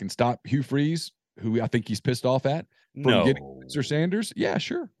process, I can stop Hugh Freeze, who I think he's pissed off at, from getting Spencer Sanders? Yeah,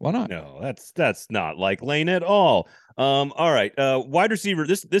 sure. Why not? No, that's not like Lane at all. All right. Wide receiver.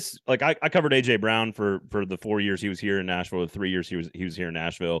 This like I covered AJ Brown for the 4 years he was here in Nashville, the 3 years he was here in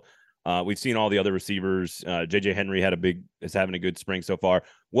Nashville. We've seen all the other receivers. JJ Henry is having a good spring so far.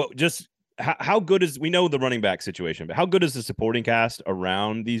 How good is, we know the running back situation, but how good is the supporting cast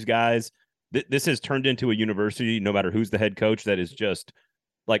around these guys? This has turned into a university, no matter who's the head coach, that is just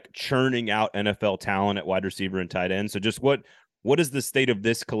like churning out NFL talent at wide receiver and tight end. So just what is the state of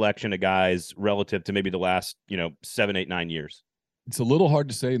this collection of guys relative to maybe the last, 7, 8, 9 years? It's a little hard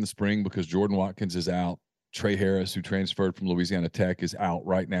to say in the spring because Jordan Watkins is out. Trey Harris, who transferred from Louisiana Tech, is out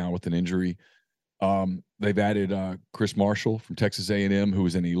right now with an injury. They've added Chris Marshall from Texas A&M, who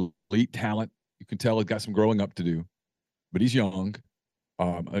is an elite talent. You can tell he's got some growing up to do, but he's young.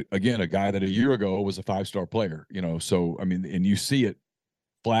 Again, a guy that a year ago was a 5-star player, so, I mean, and you see it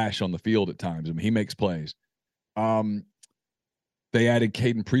flash on the field at times. I mean, he makes plays. They added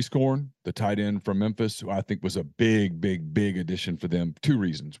Caden Prescorn, the tight end from Memphis, who I think was a big, big, big addition for them. 2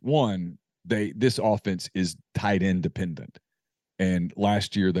 reasons. One, this offense is tight end dependent. And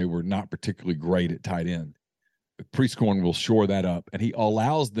last year they were not particularly great at tight end. Prescorn will shore that up, and he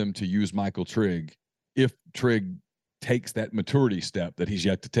allows them to use Michael Trigg if Trigg takes that maturity step that he's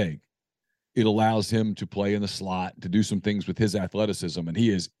yet to take. It allows him to play in the slot, to do some things with his athleticism, and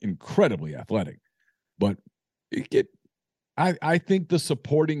he is incredibly athletic. But I think the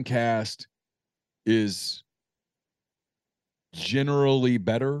supporting cast is generally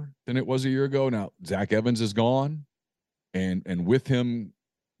better than it was a year ago. Now, Zach Evans is gone, and with him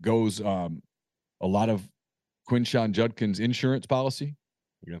goes a lot of Quinshon Judkins' insurance policy.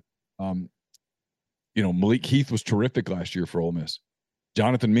 Yeah. Malik Heath was terrific last year for Ole Miss.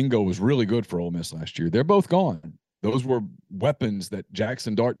 Jonathan Mingo was really good for Ole Miss last year. They're both gone. Those were weapons that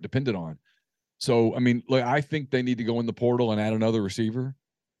Jackson Dart depended on. So, I mean, look, I think they need to go in the portal and add another receiver.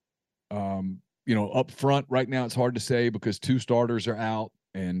 Up front right now, it's hard to say because 2 starters are out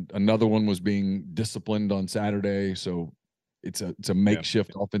and another one was being disciplined on Saturday. So it's a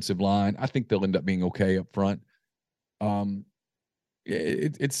makeshift offensive line. I think they'll end up being okay up front.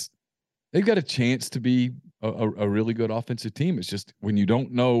 They've got a chance to be a really good offensive team. It's just when you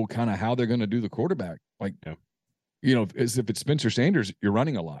don't know kind of how they're going to do the quarterback, as if it's Spencer Sanders, you're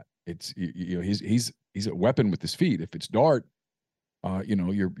running a lot. It's he's a weapon with his feet. If it's Dart,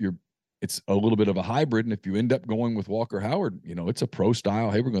 it's a little bit of a hybrid. And if you end up going with Walker Howard, it's a pro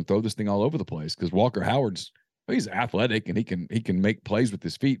style. Hey, we're going to throw this thing all over the place, because Walker Howard's he's athletic and he can make plays with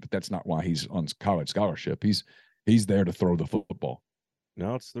his feet, but that's not why he's on college scholarship. He's there to throw the football.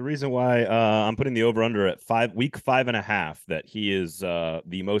 No, it's the reason why I'm putting the over under at week 5.5, that he is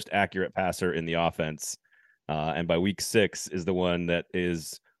the most accurate passer in the offense. And by week 6 is the one that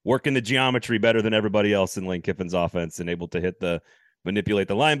is working the geometry better than everybody else in Lane Kiffin's offense, and able to manipulate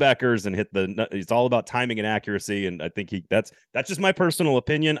the linebackers and it's all about timing and accuracy. And I think that's just my personal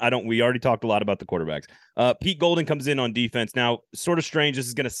opinion. We already talked a lot about the quarterbacks. Pete Golding comes in on defense. Now, sort of strange. This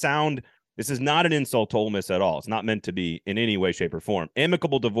is not an insult to Ole Miss at all. It's not meant to be in any way, shape, or form.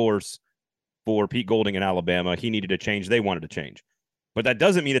 Amicable divorce for Pete Golding in Alabama. He needed a change. They wanted to change. But that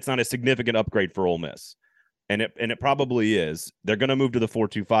doesn't mean it's not a significant upgrade for Ole Miss. And it probably is. They're going to move to the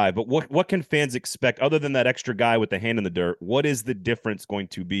 4-2-5. But what can fans expect other than that extra guy with the hand in the dirt? What is the difference going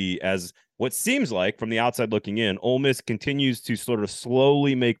to be, as what seems like from the outside looking in, Ole Miss continues to sort of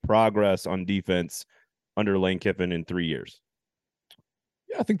slowly make progress on defense under Lane Kiffin in 3 years?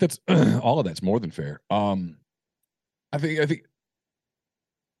 Yeah, I think that's all of that's more than fair. I think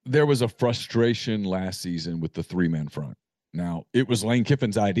there was a frustration last season with the 3-man front. Now, it was Lane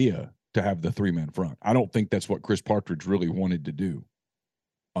Kiffin's idea to have the 3-man front. I don't think that's what Chris Partridge really wanted to do.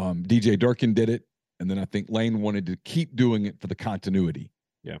 DJ Durkin did it, and then I think Lane wanted to keep doing it for the continuity.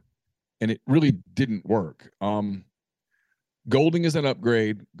 Yeah. And it really didn't work. Golding is an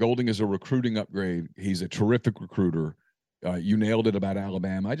upgrade. Golding is a recruiting upgrade. He's a terrific recruiter. You nailed it about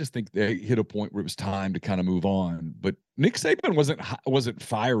Alabama. I just think they hit a point where it was time to kind of move on. But Nick Saban wasn't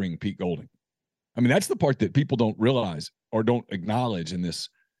firing Pete Golding. I mean, that's the part that people don't realize or don't acknowledge in this.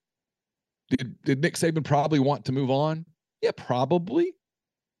 Did Nick Saban probably want to move on? Yeah, probably.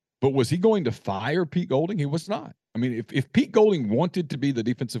 But was he going to fire Pete Golding? He was not. I mean, if Pete Golding wanted to be the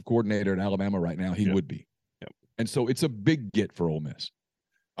defensive coordinator at Alabama right now, he would be. Yep. And so it's a big get for Ole Miss.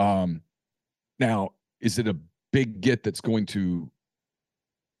 Now, is it a big get that's going to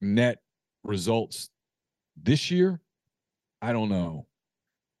net results this year? I don't know.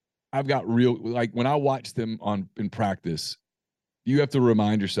 I've got when I watch them in practice, you have to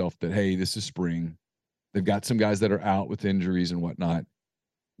remind yourself that, hey, this is spring. They've got some guys that are out with injuries and whatnot.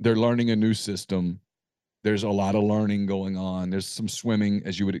 They're learning a new system. There's a lot of learning going on. There's some swimming,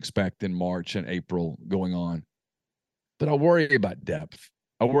 as you would expect, in March and April going on. But I worry about depth.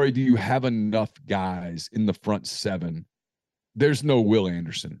 I worry, do you have enough guys in the front 7? There's no Will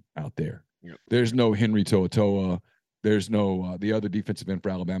Anderson out there. Yep. There's no Henry To'oTo'o. There's no the other defensive end for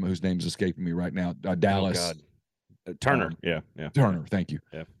Alabama, whose name is escaping me right now, Dallas. Oh, God. Turner. Yeah. Turner, thank you.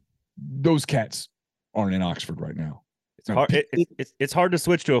 Yeah. Those cats aren't in Oxford right now. It's hard to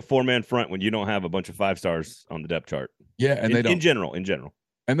switch to a 4-man front when you don't have a bunch of 5 stars on the depth chart. Yeah, and they don't. In general.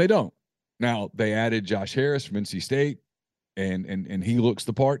 And they don't. Now, they added Josh Harris from NC State, and he looks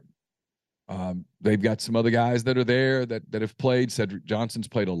the part. They've got some other guys that are there that have played. Cedric Johnson's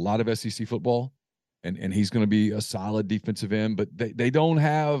played a lot of SEC football, and he's going to be a solid defensive end. But they don't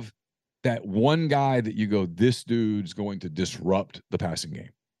have that one guy that you go, this dude's going to disrupt the passing game.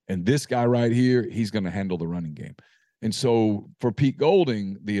 And this guy right here, he's going to handle the running game. And so for Pete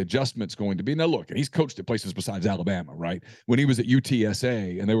Golding, the adjustment's going to be, now look, he's coached at places besides Alabama, right? When he was at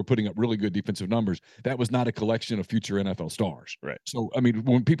UTSA and they were putting up really good defensive numbers, that was not a collection of future NFL stars. Right. So, I mean,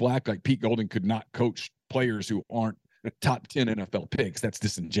 when people act like Pete Golding could not coach players who aren't top 10 NFL picks, that's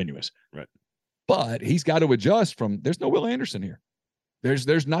disingenuous. Right. But he's got to adjust there's no Will Anderson here.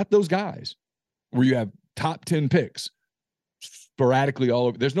 There's not those guys where you have top 10 picks sporadically all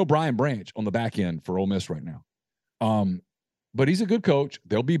over. There's no Brian Branch on the back end for Ole Miss right now. But he's a good coach.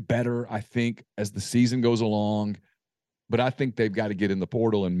 They'll be better, I think, as the season goes along. But I think they've got to get in the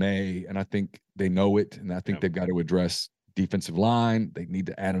portal in May, and I think they know it. And I think they've got to address defensive line. They need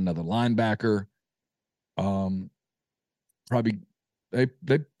to add another linebacker. They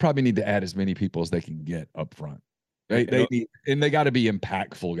probably need to add as many people as they can get up front. They need, and they got to be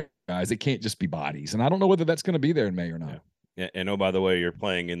impactful guys. It can't just be bodies. And I don't know whether that's going to be there in May or not. Yeah. And oh, by the way, you're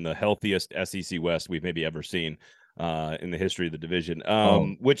playing in the healthiest SEC West we've maybe ever seen in the history of the division.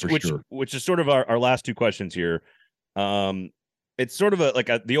 Which is sort of our last 2 questions here. It's sort of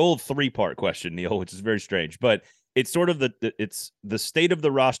the old 3-part question, Neal, which is very strange, but it's sort of it's the state of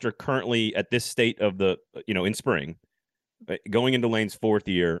the roster currently at this state of the, in spring, going into Lane's 4th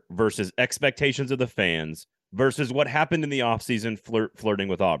year versus expectations of the fans versus what happened in the offseason flirting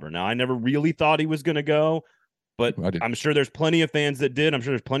with Auburn. Now, I never really thought he was going to go, but I'm sure there's plenty of fans that did. I'm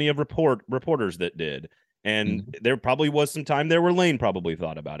sure there's plenty of reporters that did. And there probably was some time there where Lane probably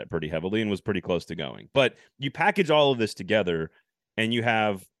thought about it pretty heavily and was pretty close to going. But you package all of this together and you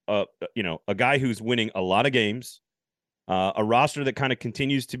have a guy who's winning a lot of games, a roster that kind of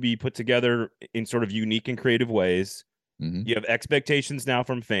continues to be put together in sort of unique and creative ways. You have expectations now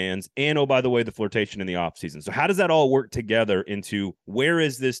from fans, and oh, by the way, the flirtation in the offseason. So how does that all work together into where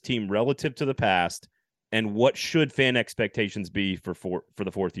is this team relative to the past, and what should fan expectations be for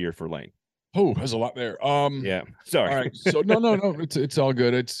the fourth year for Lane? Oh, there's a lot there. Yeah, sorry. All right, so no, it's all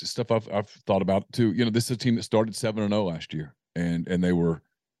good. It's stuff I've thought about too. This is a team that started 7-0 last year, and they were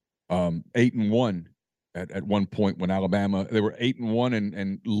 8-1 at one point when Alabama, they were 8-1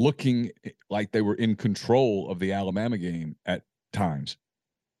 and looking like they were in control of the Alabama game at times.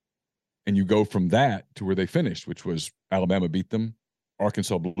 And you go from that to where they finished, which was Alabama beat them,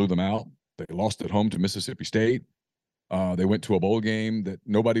 Arkansas blew them out, they lost at home to Mississippi State. They went to a bowl game that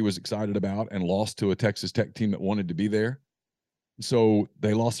nobody was excited about and lost to a Texas Tech team that wanted to be there. So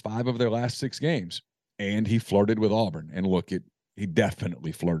they lost 5 of their last 6 games. And he flirted with Auburn. And look, he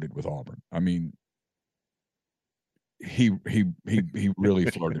definitely flirted with Auburn. I mean, he really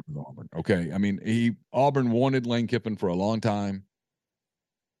flirted with Auburn. Okay. I mean, Auburn wanted Lane Kiffin for a long time.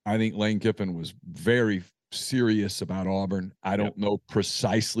 I think Lane Kiffin was very serious about Auburn. I don't know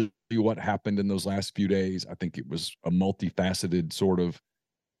precisely what happened in those last few days. I think it was a multifaceted sort of,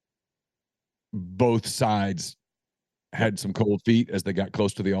 both sides had some cold feet as they got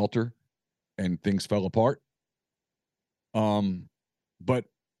close to the altar and things fell apart. But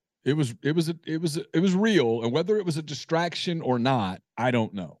it was real, and whether it was a distraction or not, I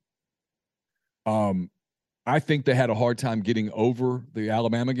don't know. I think they had a hard time getting over the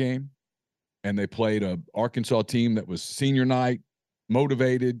Alabama game, and they played a Arkansas team that was senior night,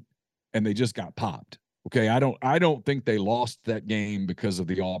 motivated, and they just got popped. Okay, I don't think they lost that game because of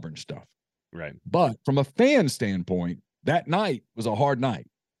the Auburn stuff. Right. But from a fan standpoint, that night was a hard night,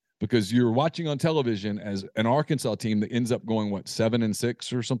 because you're watching on television as an Arkansas team that ends up going,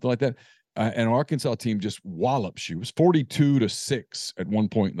 7-6 or something like that. An Arkansas team just wallops you. It was 42-6 at one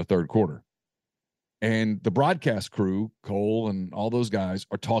point in the third quarter. And the broadcast crew, Cole and all those guys,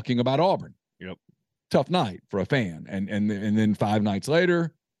 are talking about Auburn. Yep. Tough night for a fan. And then 5 nights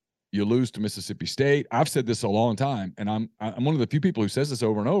later, you lose to Mississippi State. I've said this a long time, and I'm one of the few people who says this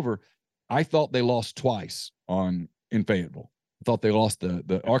over and over. I thought they lost twice in Fayetteville. I thought they lost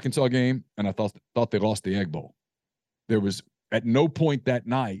the Arkansas game, and I thought they lost the Egg Bowl. There was at no point that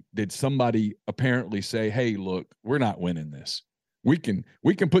night did somebody apparently say, "Hey, look, we're not winning this. We can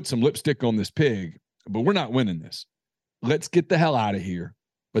put some lipstick on this pig, but we're not winning this. Let's get the hell out of here.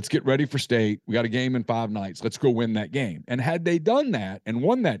 Let's get ready for state. We got a game in 5 nights. Let's go win that game." And had they done that and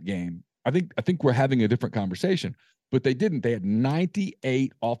won that game, I think we're having a different conversation. But they didn't. They had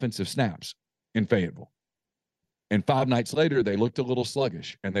 98 offensive snaps in Fayetteville. And 5 nights later, they looked a little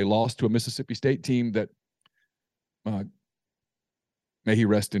sluggish, and they lost to a Mississippi State team that, may he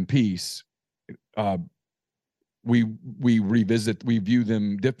rest in peace. We view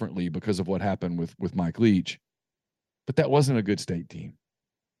them differently because of what happened with Mike Leach. But that wasn't a good State team.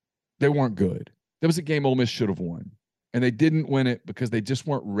 They weren't good. That was a game Ole Miss should have won. And they didn't win it because they just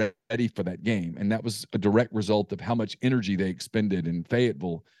weren't ready for that game. And that was a direct result of how much energy they expended in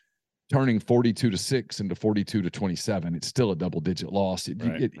Fayetteville, turning 42-6 into 42-27. It's still a double-digit loss.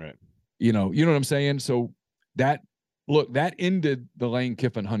 Right. You know what I'm saying? So that ended the Lane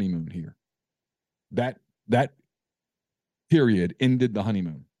Kiffin honeymoon here. That period ended the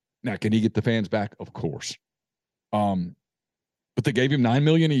honeymoon. Now, can he get the fans back? Of course. But they gave him $9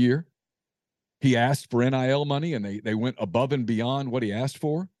 million a year. He asked for NIL money, and they went above and beyond what he asked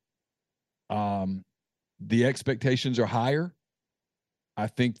for. The expectations are higher. I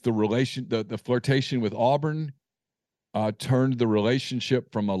think the flirtation with Auburn turned the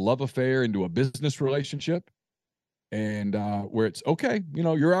relationship from a love affair into a business relationship, and where it's okay,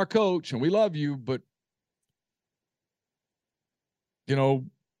 you're our coach and we love you, but you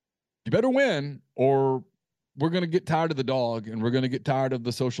better win, or we're going to get tired of the dog, and we're going to get tired of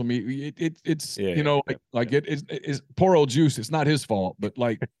the social media. It's poor old Juice. It's not his fault, but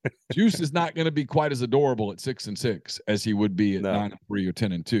Juice is not going to be quite as adorable at 6-6 as he would be at 9-3 or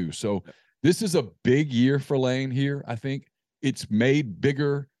 10-2. So this is a big year for Lane here. I think it's made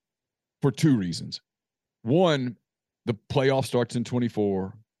bigger for 2 reasons. One, the playoff starts in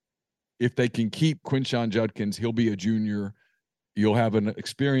 24. If they can keep Quinshon Judkins, he'll be a junior. You'll have an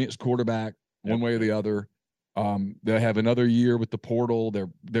experienced quarterback one way or the other. They have another year with the portal.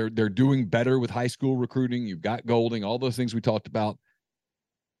 They're doing better with high school recruiting. You've got Golding, all those things we talked about.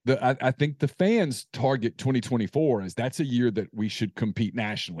 I think the fans target 2024 as that's a year that we should compete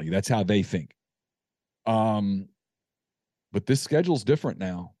nationally. That's how they think. But this schedule's different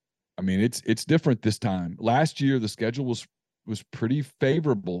now. I mean, it's different this time. Last year, the schedule was pretty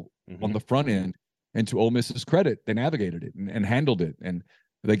favorable on the front end. And to Ole Miss's credit, they navigated it and handled it. And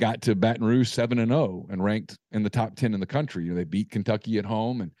they got to Baton Rouge 7-0 and ranked in the top 10 in the country. They beat Kentucky at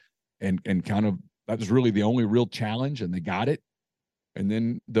home and kind of that was really the only real challenge, and they got it. And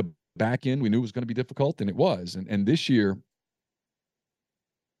then the back end we knew was going to be difficult, and it was. And this year,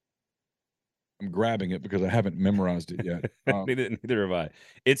 I'm grabbing it because I haven't memorized it yet. Neither have I.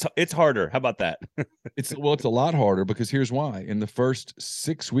 It's harder. How about that? It's a lot harder because here's why. In the first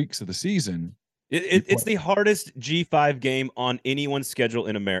 6 weeks of the season, it's the hardest G5 game on anyone's schedule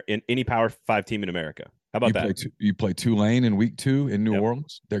in America, in any Power 5 team in America. How about that? You play Tulane in week 2 in New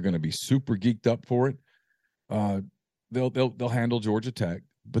Orleans. They're going to be super geeked up for it. They'll handle Georgia Tech,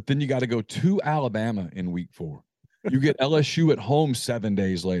 but then you got to go to Alabama in week 4. You get LSU at home 7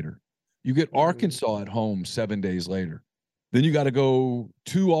 days later. You get Arkansas at home 7 days later. Then you got to go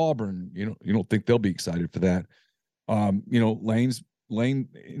to Auburn. You don't think they'll be excited for that. Lane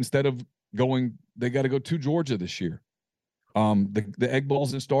instead of going, they got to go to Georgia this year. The Egg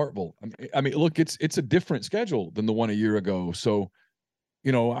Bowls in Starkville. I mean, look, it's a different schedule than the one a year ago. So,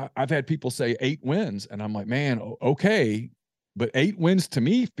 I've had people say 8 wins, and I'm like, man, okay, but 8 wins to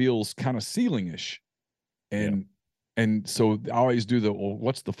me feels kind of ceiling-ish. And so I always do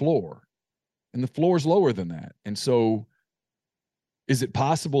what's the floor? And the floor is lower than that. And so is it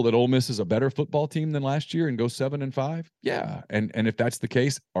possible that Ole Miss is a better football team than last year and go 7-5? Yeah. And if that's the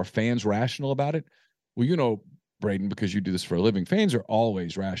case, are fans rational about it? Well, Braden, because you do this for a living, fans are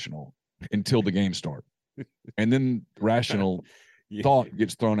always rational until the game start. And then rational thought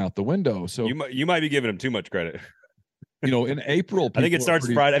gets thrown out the window. So you might be giving them too much credit. In April, I think it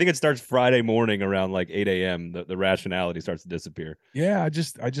starts Friday. I think it starts Friday morning around like 8 a.m. The rationality starts to disappear. Yeah, I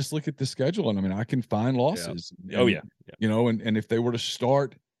just look at the schedule, and I mean, I can find losses. Yeah. And if they were to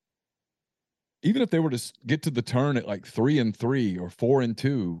start, even if they were to get to the turn at like 3-3 or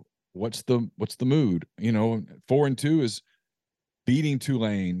 4-2, what's the mood? 4-2 is beating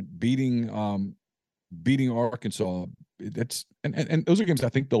Tulane, beating Arkansas. That's and those are games I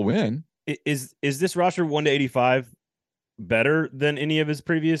think they'll win. Is this roster 1-85? Better than any of his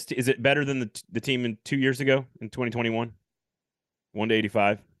previous? Is it better than the team in 2 years ago in 2021?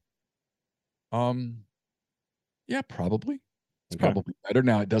 1-85. Yeah, probably. It's probably better.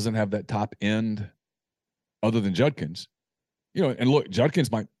 Now it doesn't have that top end, other than Judkins. And look,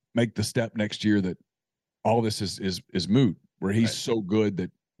 Judkins might make the step next year that all this is moot, where he's so good that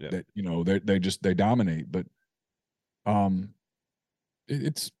they dominate. But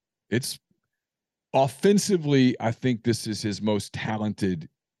it's offensively, I think this is his most talented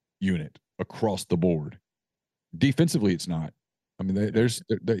unit across the board. Defensively, it's not. I mean, they're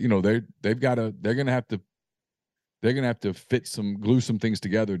gonna have to glue some things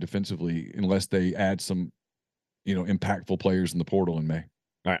together defensively, unless they add some, impactful players in the portal in May.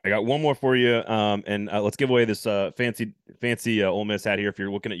 All right, I got one more for you, and let's give away this fancy Ole Miss hat here. If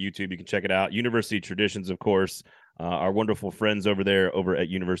you're looking at YouTube, you can check it out. University Traditions, of course. Our wonderful friends over there over at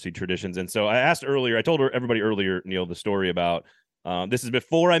University Traditions. And so I told everybody earlier, Neal, the story about this is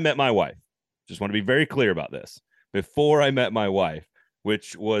before I met my wife. Just want to be very clear about this. Before I met my wife,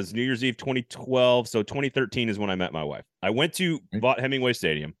 which was New Year's Eve 2012. So 2013 is when I met my wife. I went to Vaught Hemingway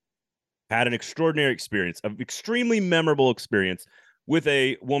Stadium, had an extraordinary experience, an extremely memorable experience with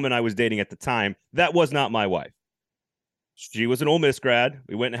a woman I was dating at the time. That was not my wife. She was an Ole Miss grad.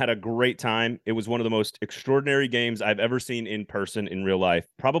 We went and had a great time. It was one of the most extraordinary games I've ever seen in person in real life,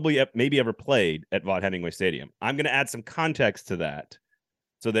 probably maybe ever played at Vaught Hemingway Stadium. I'm going to add some context to that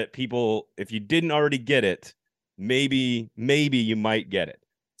so that people, if you didn't already get it, maybe you might get it.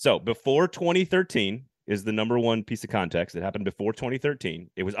 So before 2013 is the number one piece of context. It happened before 2013.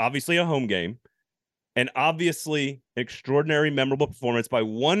 It was obviously a home game, and obviously an extraordinary, memorable performance by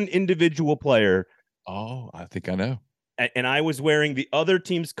one individual player. Oh, I think I know. And I was wearing the other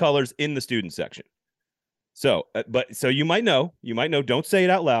team's colors in the student section. So you might know, don't say it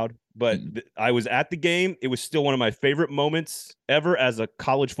out loud, but I was at the game. It was still one of my favorite moments ever as a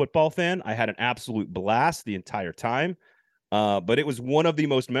college football fan. I had an absolute blast the entire time. But it was one of the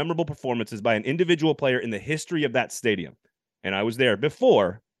most memorable performances by an individual player in the history of that stadium. And I was there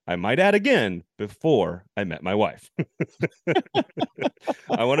before, I might add again, before I met my wife.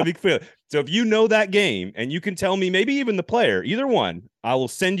 I want to be clear. So if you know that game and you can tell me, maybe even the player, either one, I will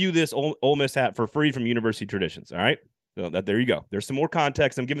send you this Ole Miss hat for free from University Traditions. All right. So there you go. There's some more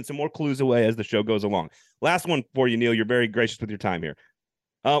context. I'm giving some more clues away as the show goes along. Last one for you, Neal. You're very gracious with your time here.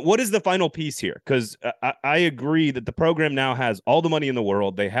 What is the final piece here? Because I agree that the program now has all the money in the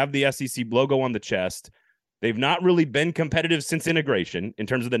world. They have the SEC logo on the chest. They've not really been competitive since integration in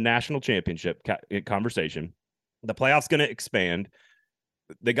terms of the national championship conversation. The playoff's going to expand.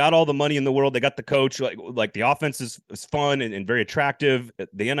 They got all the money in the world. They got the coach. Like the offense is fun and very attractive.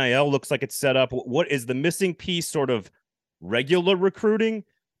 The NIL looks like it's set up. What is the missing piece? Sort of regular recruiting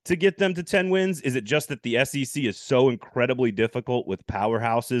to get them to 10 wins? Is it just that the SEC is so incredibly difficult with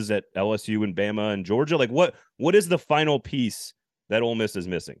powerhouses at LSU and Bama and Georgia? Like what is the final piece that Ole Miss is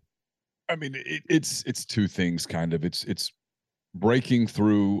missing? I mean, it's two things kind of. It's breaking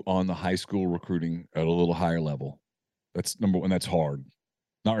through on the high school recruiting at a little higher level. That's number one. That's hard.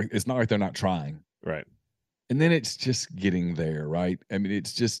 It's not like they're not trying. Right. And then it's just getting there, right? I mean,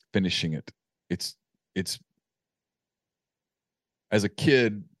 it's just finishing it. It's as a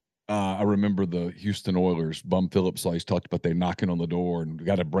kid, I remember the Houston Oilers, Bum Phillips always talked about they knocking on the door and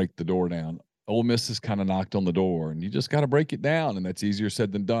got to break the door down. Ole Miss has kind of knocked on the door, and you just got to break it down, and that's easier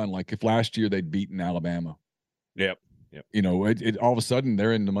said than done. Like if last year they'd beaten Alabama. Yep. You know, it all of a sudden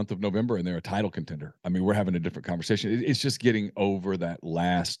they're in the month of November and they're a title contender. I mean, we're having a different conversation. It's just getting over that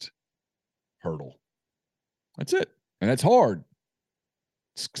last hurdle. That's it. And that's hard.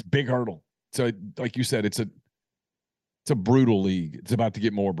 It's a big hurdle. So like you said, it's a brutal league. It's about to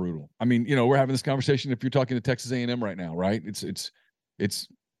get more brutal. I mean, you know, we're having this conversation if you're talking to Texas A&M right now, right? It's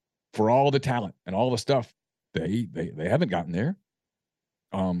for all the talent and all the stuff, they haven't gotten there.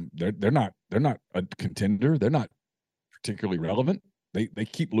 They're not a contender. They're not particularly relevant. They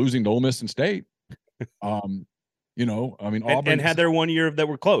keep losing to Ole Miss and State. You know, I mean, Auburn and had their 1 year that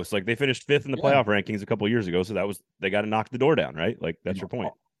were close. Like they finished 5th in the playoff rankings a couple of years ago. So they got to knock the door down, right? Like that's your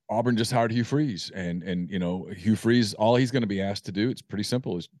point. Auburn just hired Hugh Freeze, and you know, Hugh Freeze, all he's going to be asked to do, it's pretty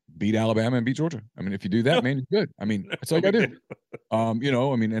simple, is beat Alabama and beat Georgia. I mean, if you do that, man, you're good. I mean, that's all you got to do. You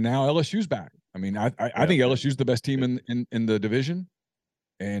know, I mean, and now LSU's back. I mean, I think LSU's the best team in the division,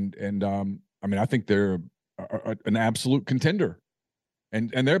 and I mean, I think they're an absolute contender,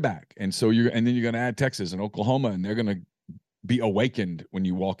 and they're back, and so then you're going to add Texas and Oklahoma, and they're going to be awakened when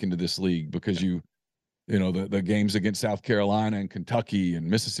you walk into this league because you know the games against South Carolina and Kentucky and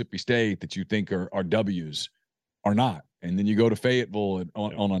Mississippi State that you think are W's are not, and then you go to Fayetteville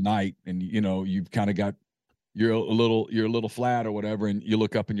on a night, and you know you've kind of got you're a little flat or whatever, and you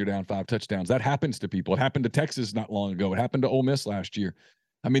look up and you're down 5 touchdowns. That happens to people. It happened to Texas not long ago. It happened to Ole Miss last year.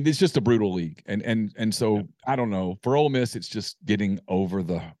 I mean, it's just a brutal league. And so I don't know. For Ole Miss, it's just getting over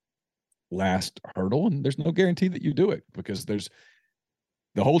the last hurdle, and there's no guarantee that you do it because there's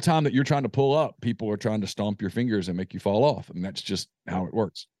the whole time that you're trying to pull up, people are trying to stomp your fingers and make you fall off. And that's just how it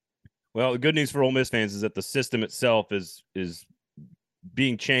works. Well, the good news for Ole Miss fans is that the system itself is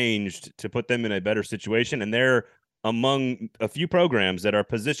being changed to put them in a better situation, and they're among a few programs that are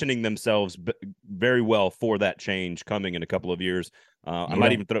positioning themselves very well for that change coming in a couple of years. I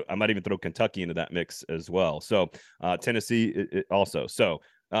might even throw Kentucky into that mix as well. So Tennessee also. So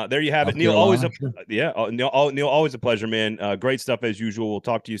there you have it, Neal. Always Neal, always a pleasure, man. Great stuff as usual. We'll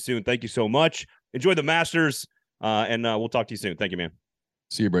talk to you soon. Thank you so much. Enjoy the Masters, and we'll talk to you soon. Thank you, man.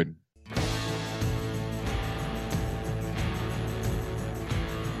 See you, Braden.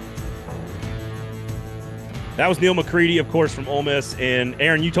 That was Neal McCready, of course, from Ole Miss. And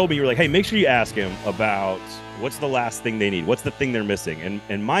Aaron, you told me, you were like, hey, make sure you ask him about what's the last thing they need? What's the thing they're missing?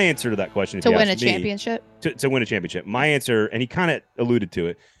 And my answer to that question is to win a championship. To win a championship. My answer, and he kind of alluded to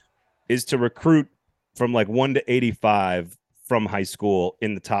it, is to recruit from like 1 to 85 from high school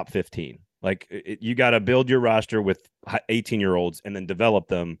in the top 15. Like you got to build your roster with 18-year-olds and then develop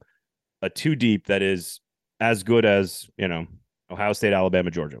them a 2 deep that is as good as, you know, Ohio State, Alabama,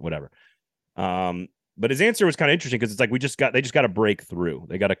 Georgia, whatever. But his answer was kind of interesting because it's like they just got to break through.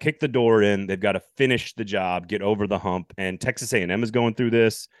 They got to kick the door in. They've got to finish the job, get over the hump. And Texas A&M is going through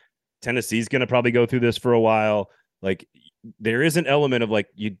this. Tennessee's going to probably go through this for a while. Like there is an element of like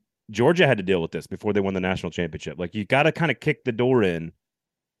Georgia had to deal with this before they won the national championship. Like you got to kind of kick the door in.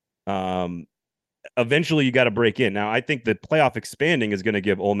 Eventually you got to break in. Now I think the playoff expanding is going to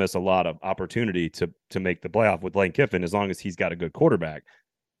give Ole Miss a lot of opportunity to make the playoff with Lane Kiffin as long as he's got a good quarterback.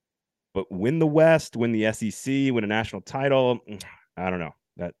 But win the West, win the SEC, win a national title. I don't know.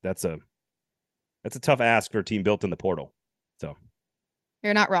 That's a tough ask for a team built in the portal. So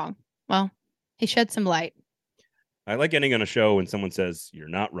you're not wrong. Well, he shed some light. I like ending on a show when someone says you're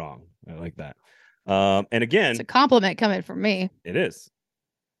not wrong. I like that. And again, it's a compliment coming from me. It is.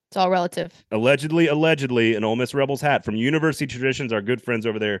 It's all relative. Allegedly, an Ole Miss Rebels hat from University Traditions, our good friends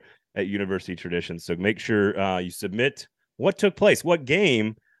over there at University Traditions. So make sure you submit what took place, what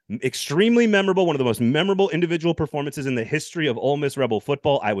game Extremely memorable, one of the most memorable individual performances in the history of Ole Miss Rebel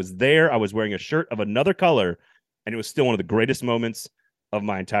football. I was there. I was wearing a shirt of another color, and it was still one of the greatest moments of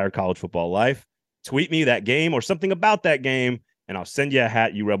my entire college football life. Tweet me that game or something about that game, and I'll send you a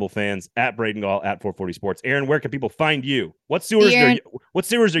hat, you Rebel fans, at Braden Gall, at 440 Sports. Aaron, where can people find you? What sewers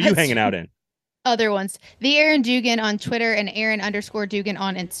are you hanging out in? Other ones. The Aaron Dugan on Twitter and Aaron_Dugan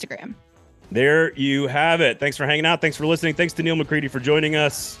on Instagram. There you have it. Thanks for hanging out. Thanks for listening. Thanks to Neal McCready for joining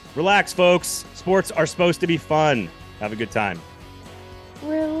us. Relax, folks. Sports are supposed to be fun. Have a good time.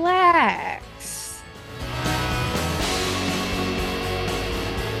 Relax.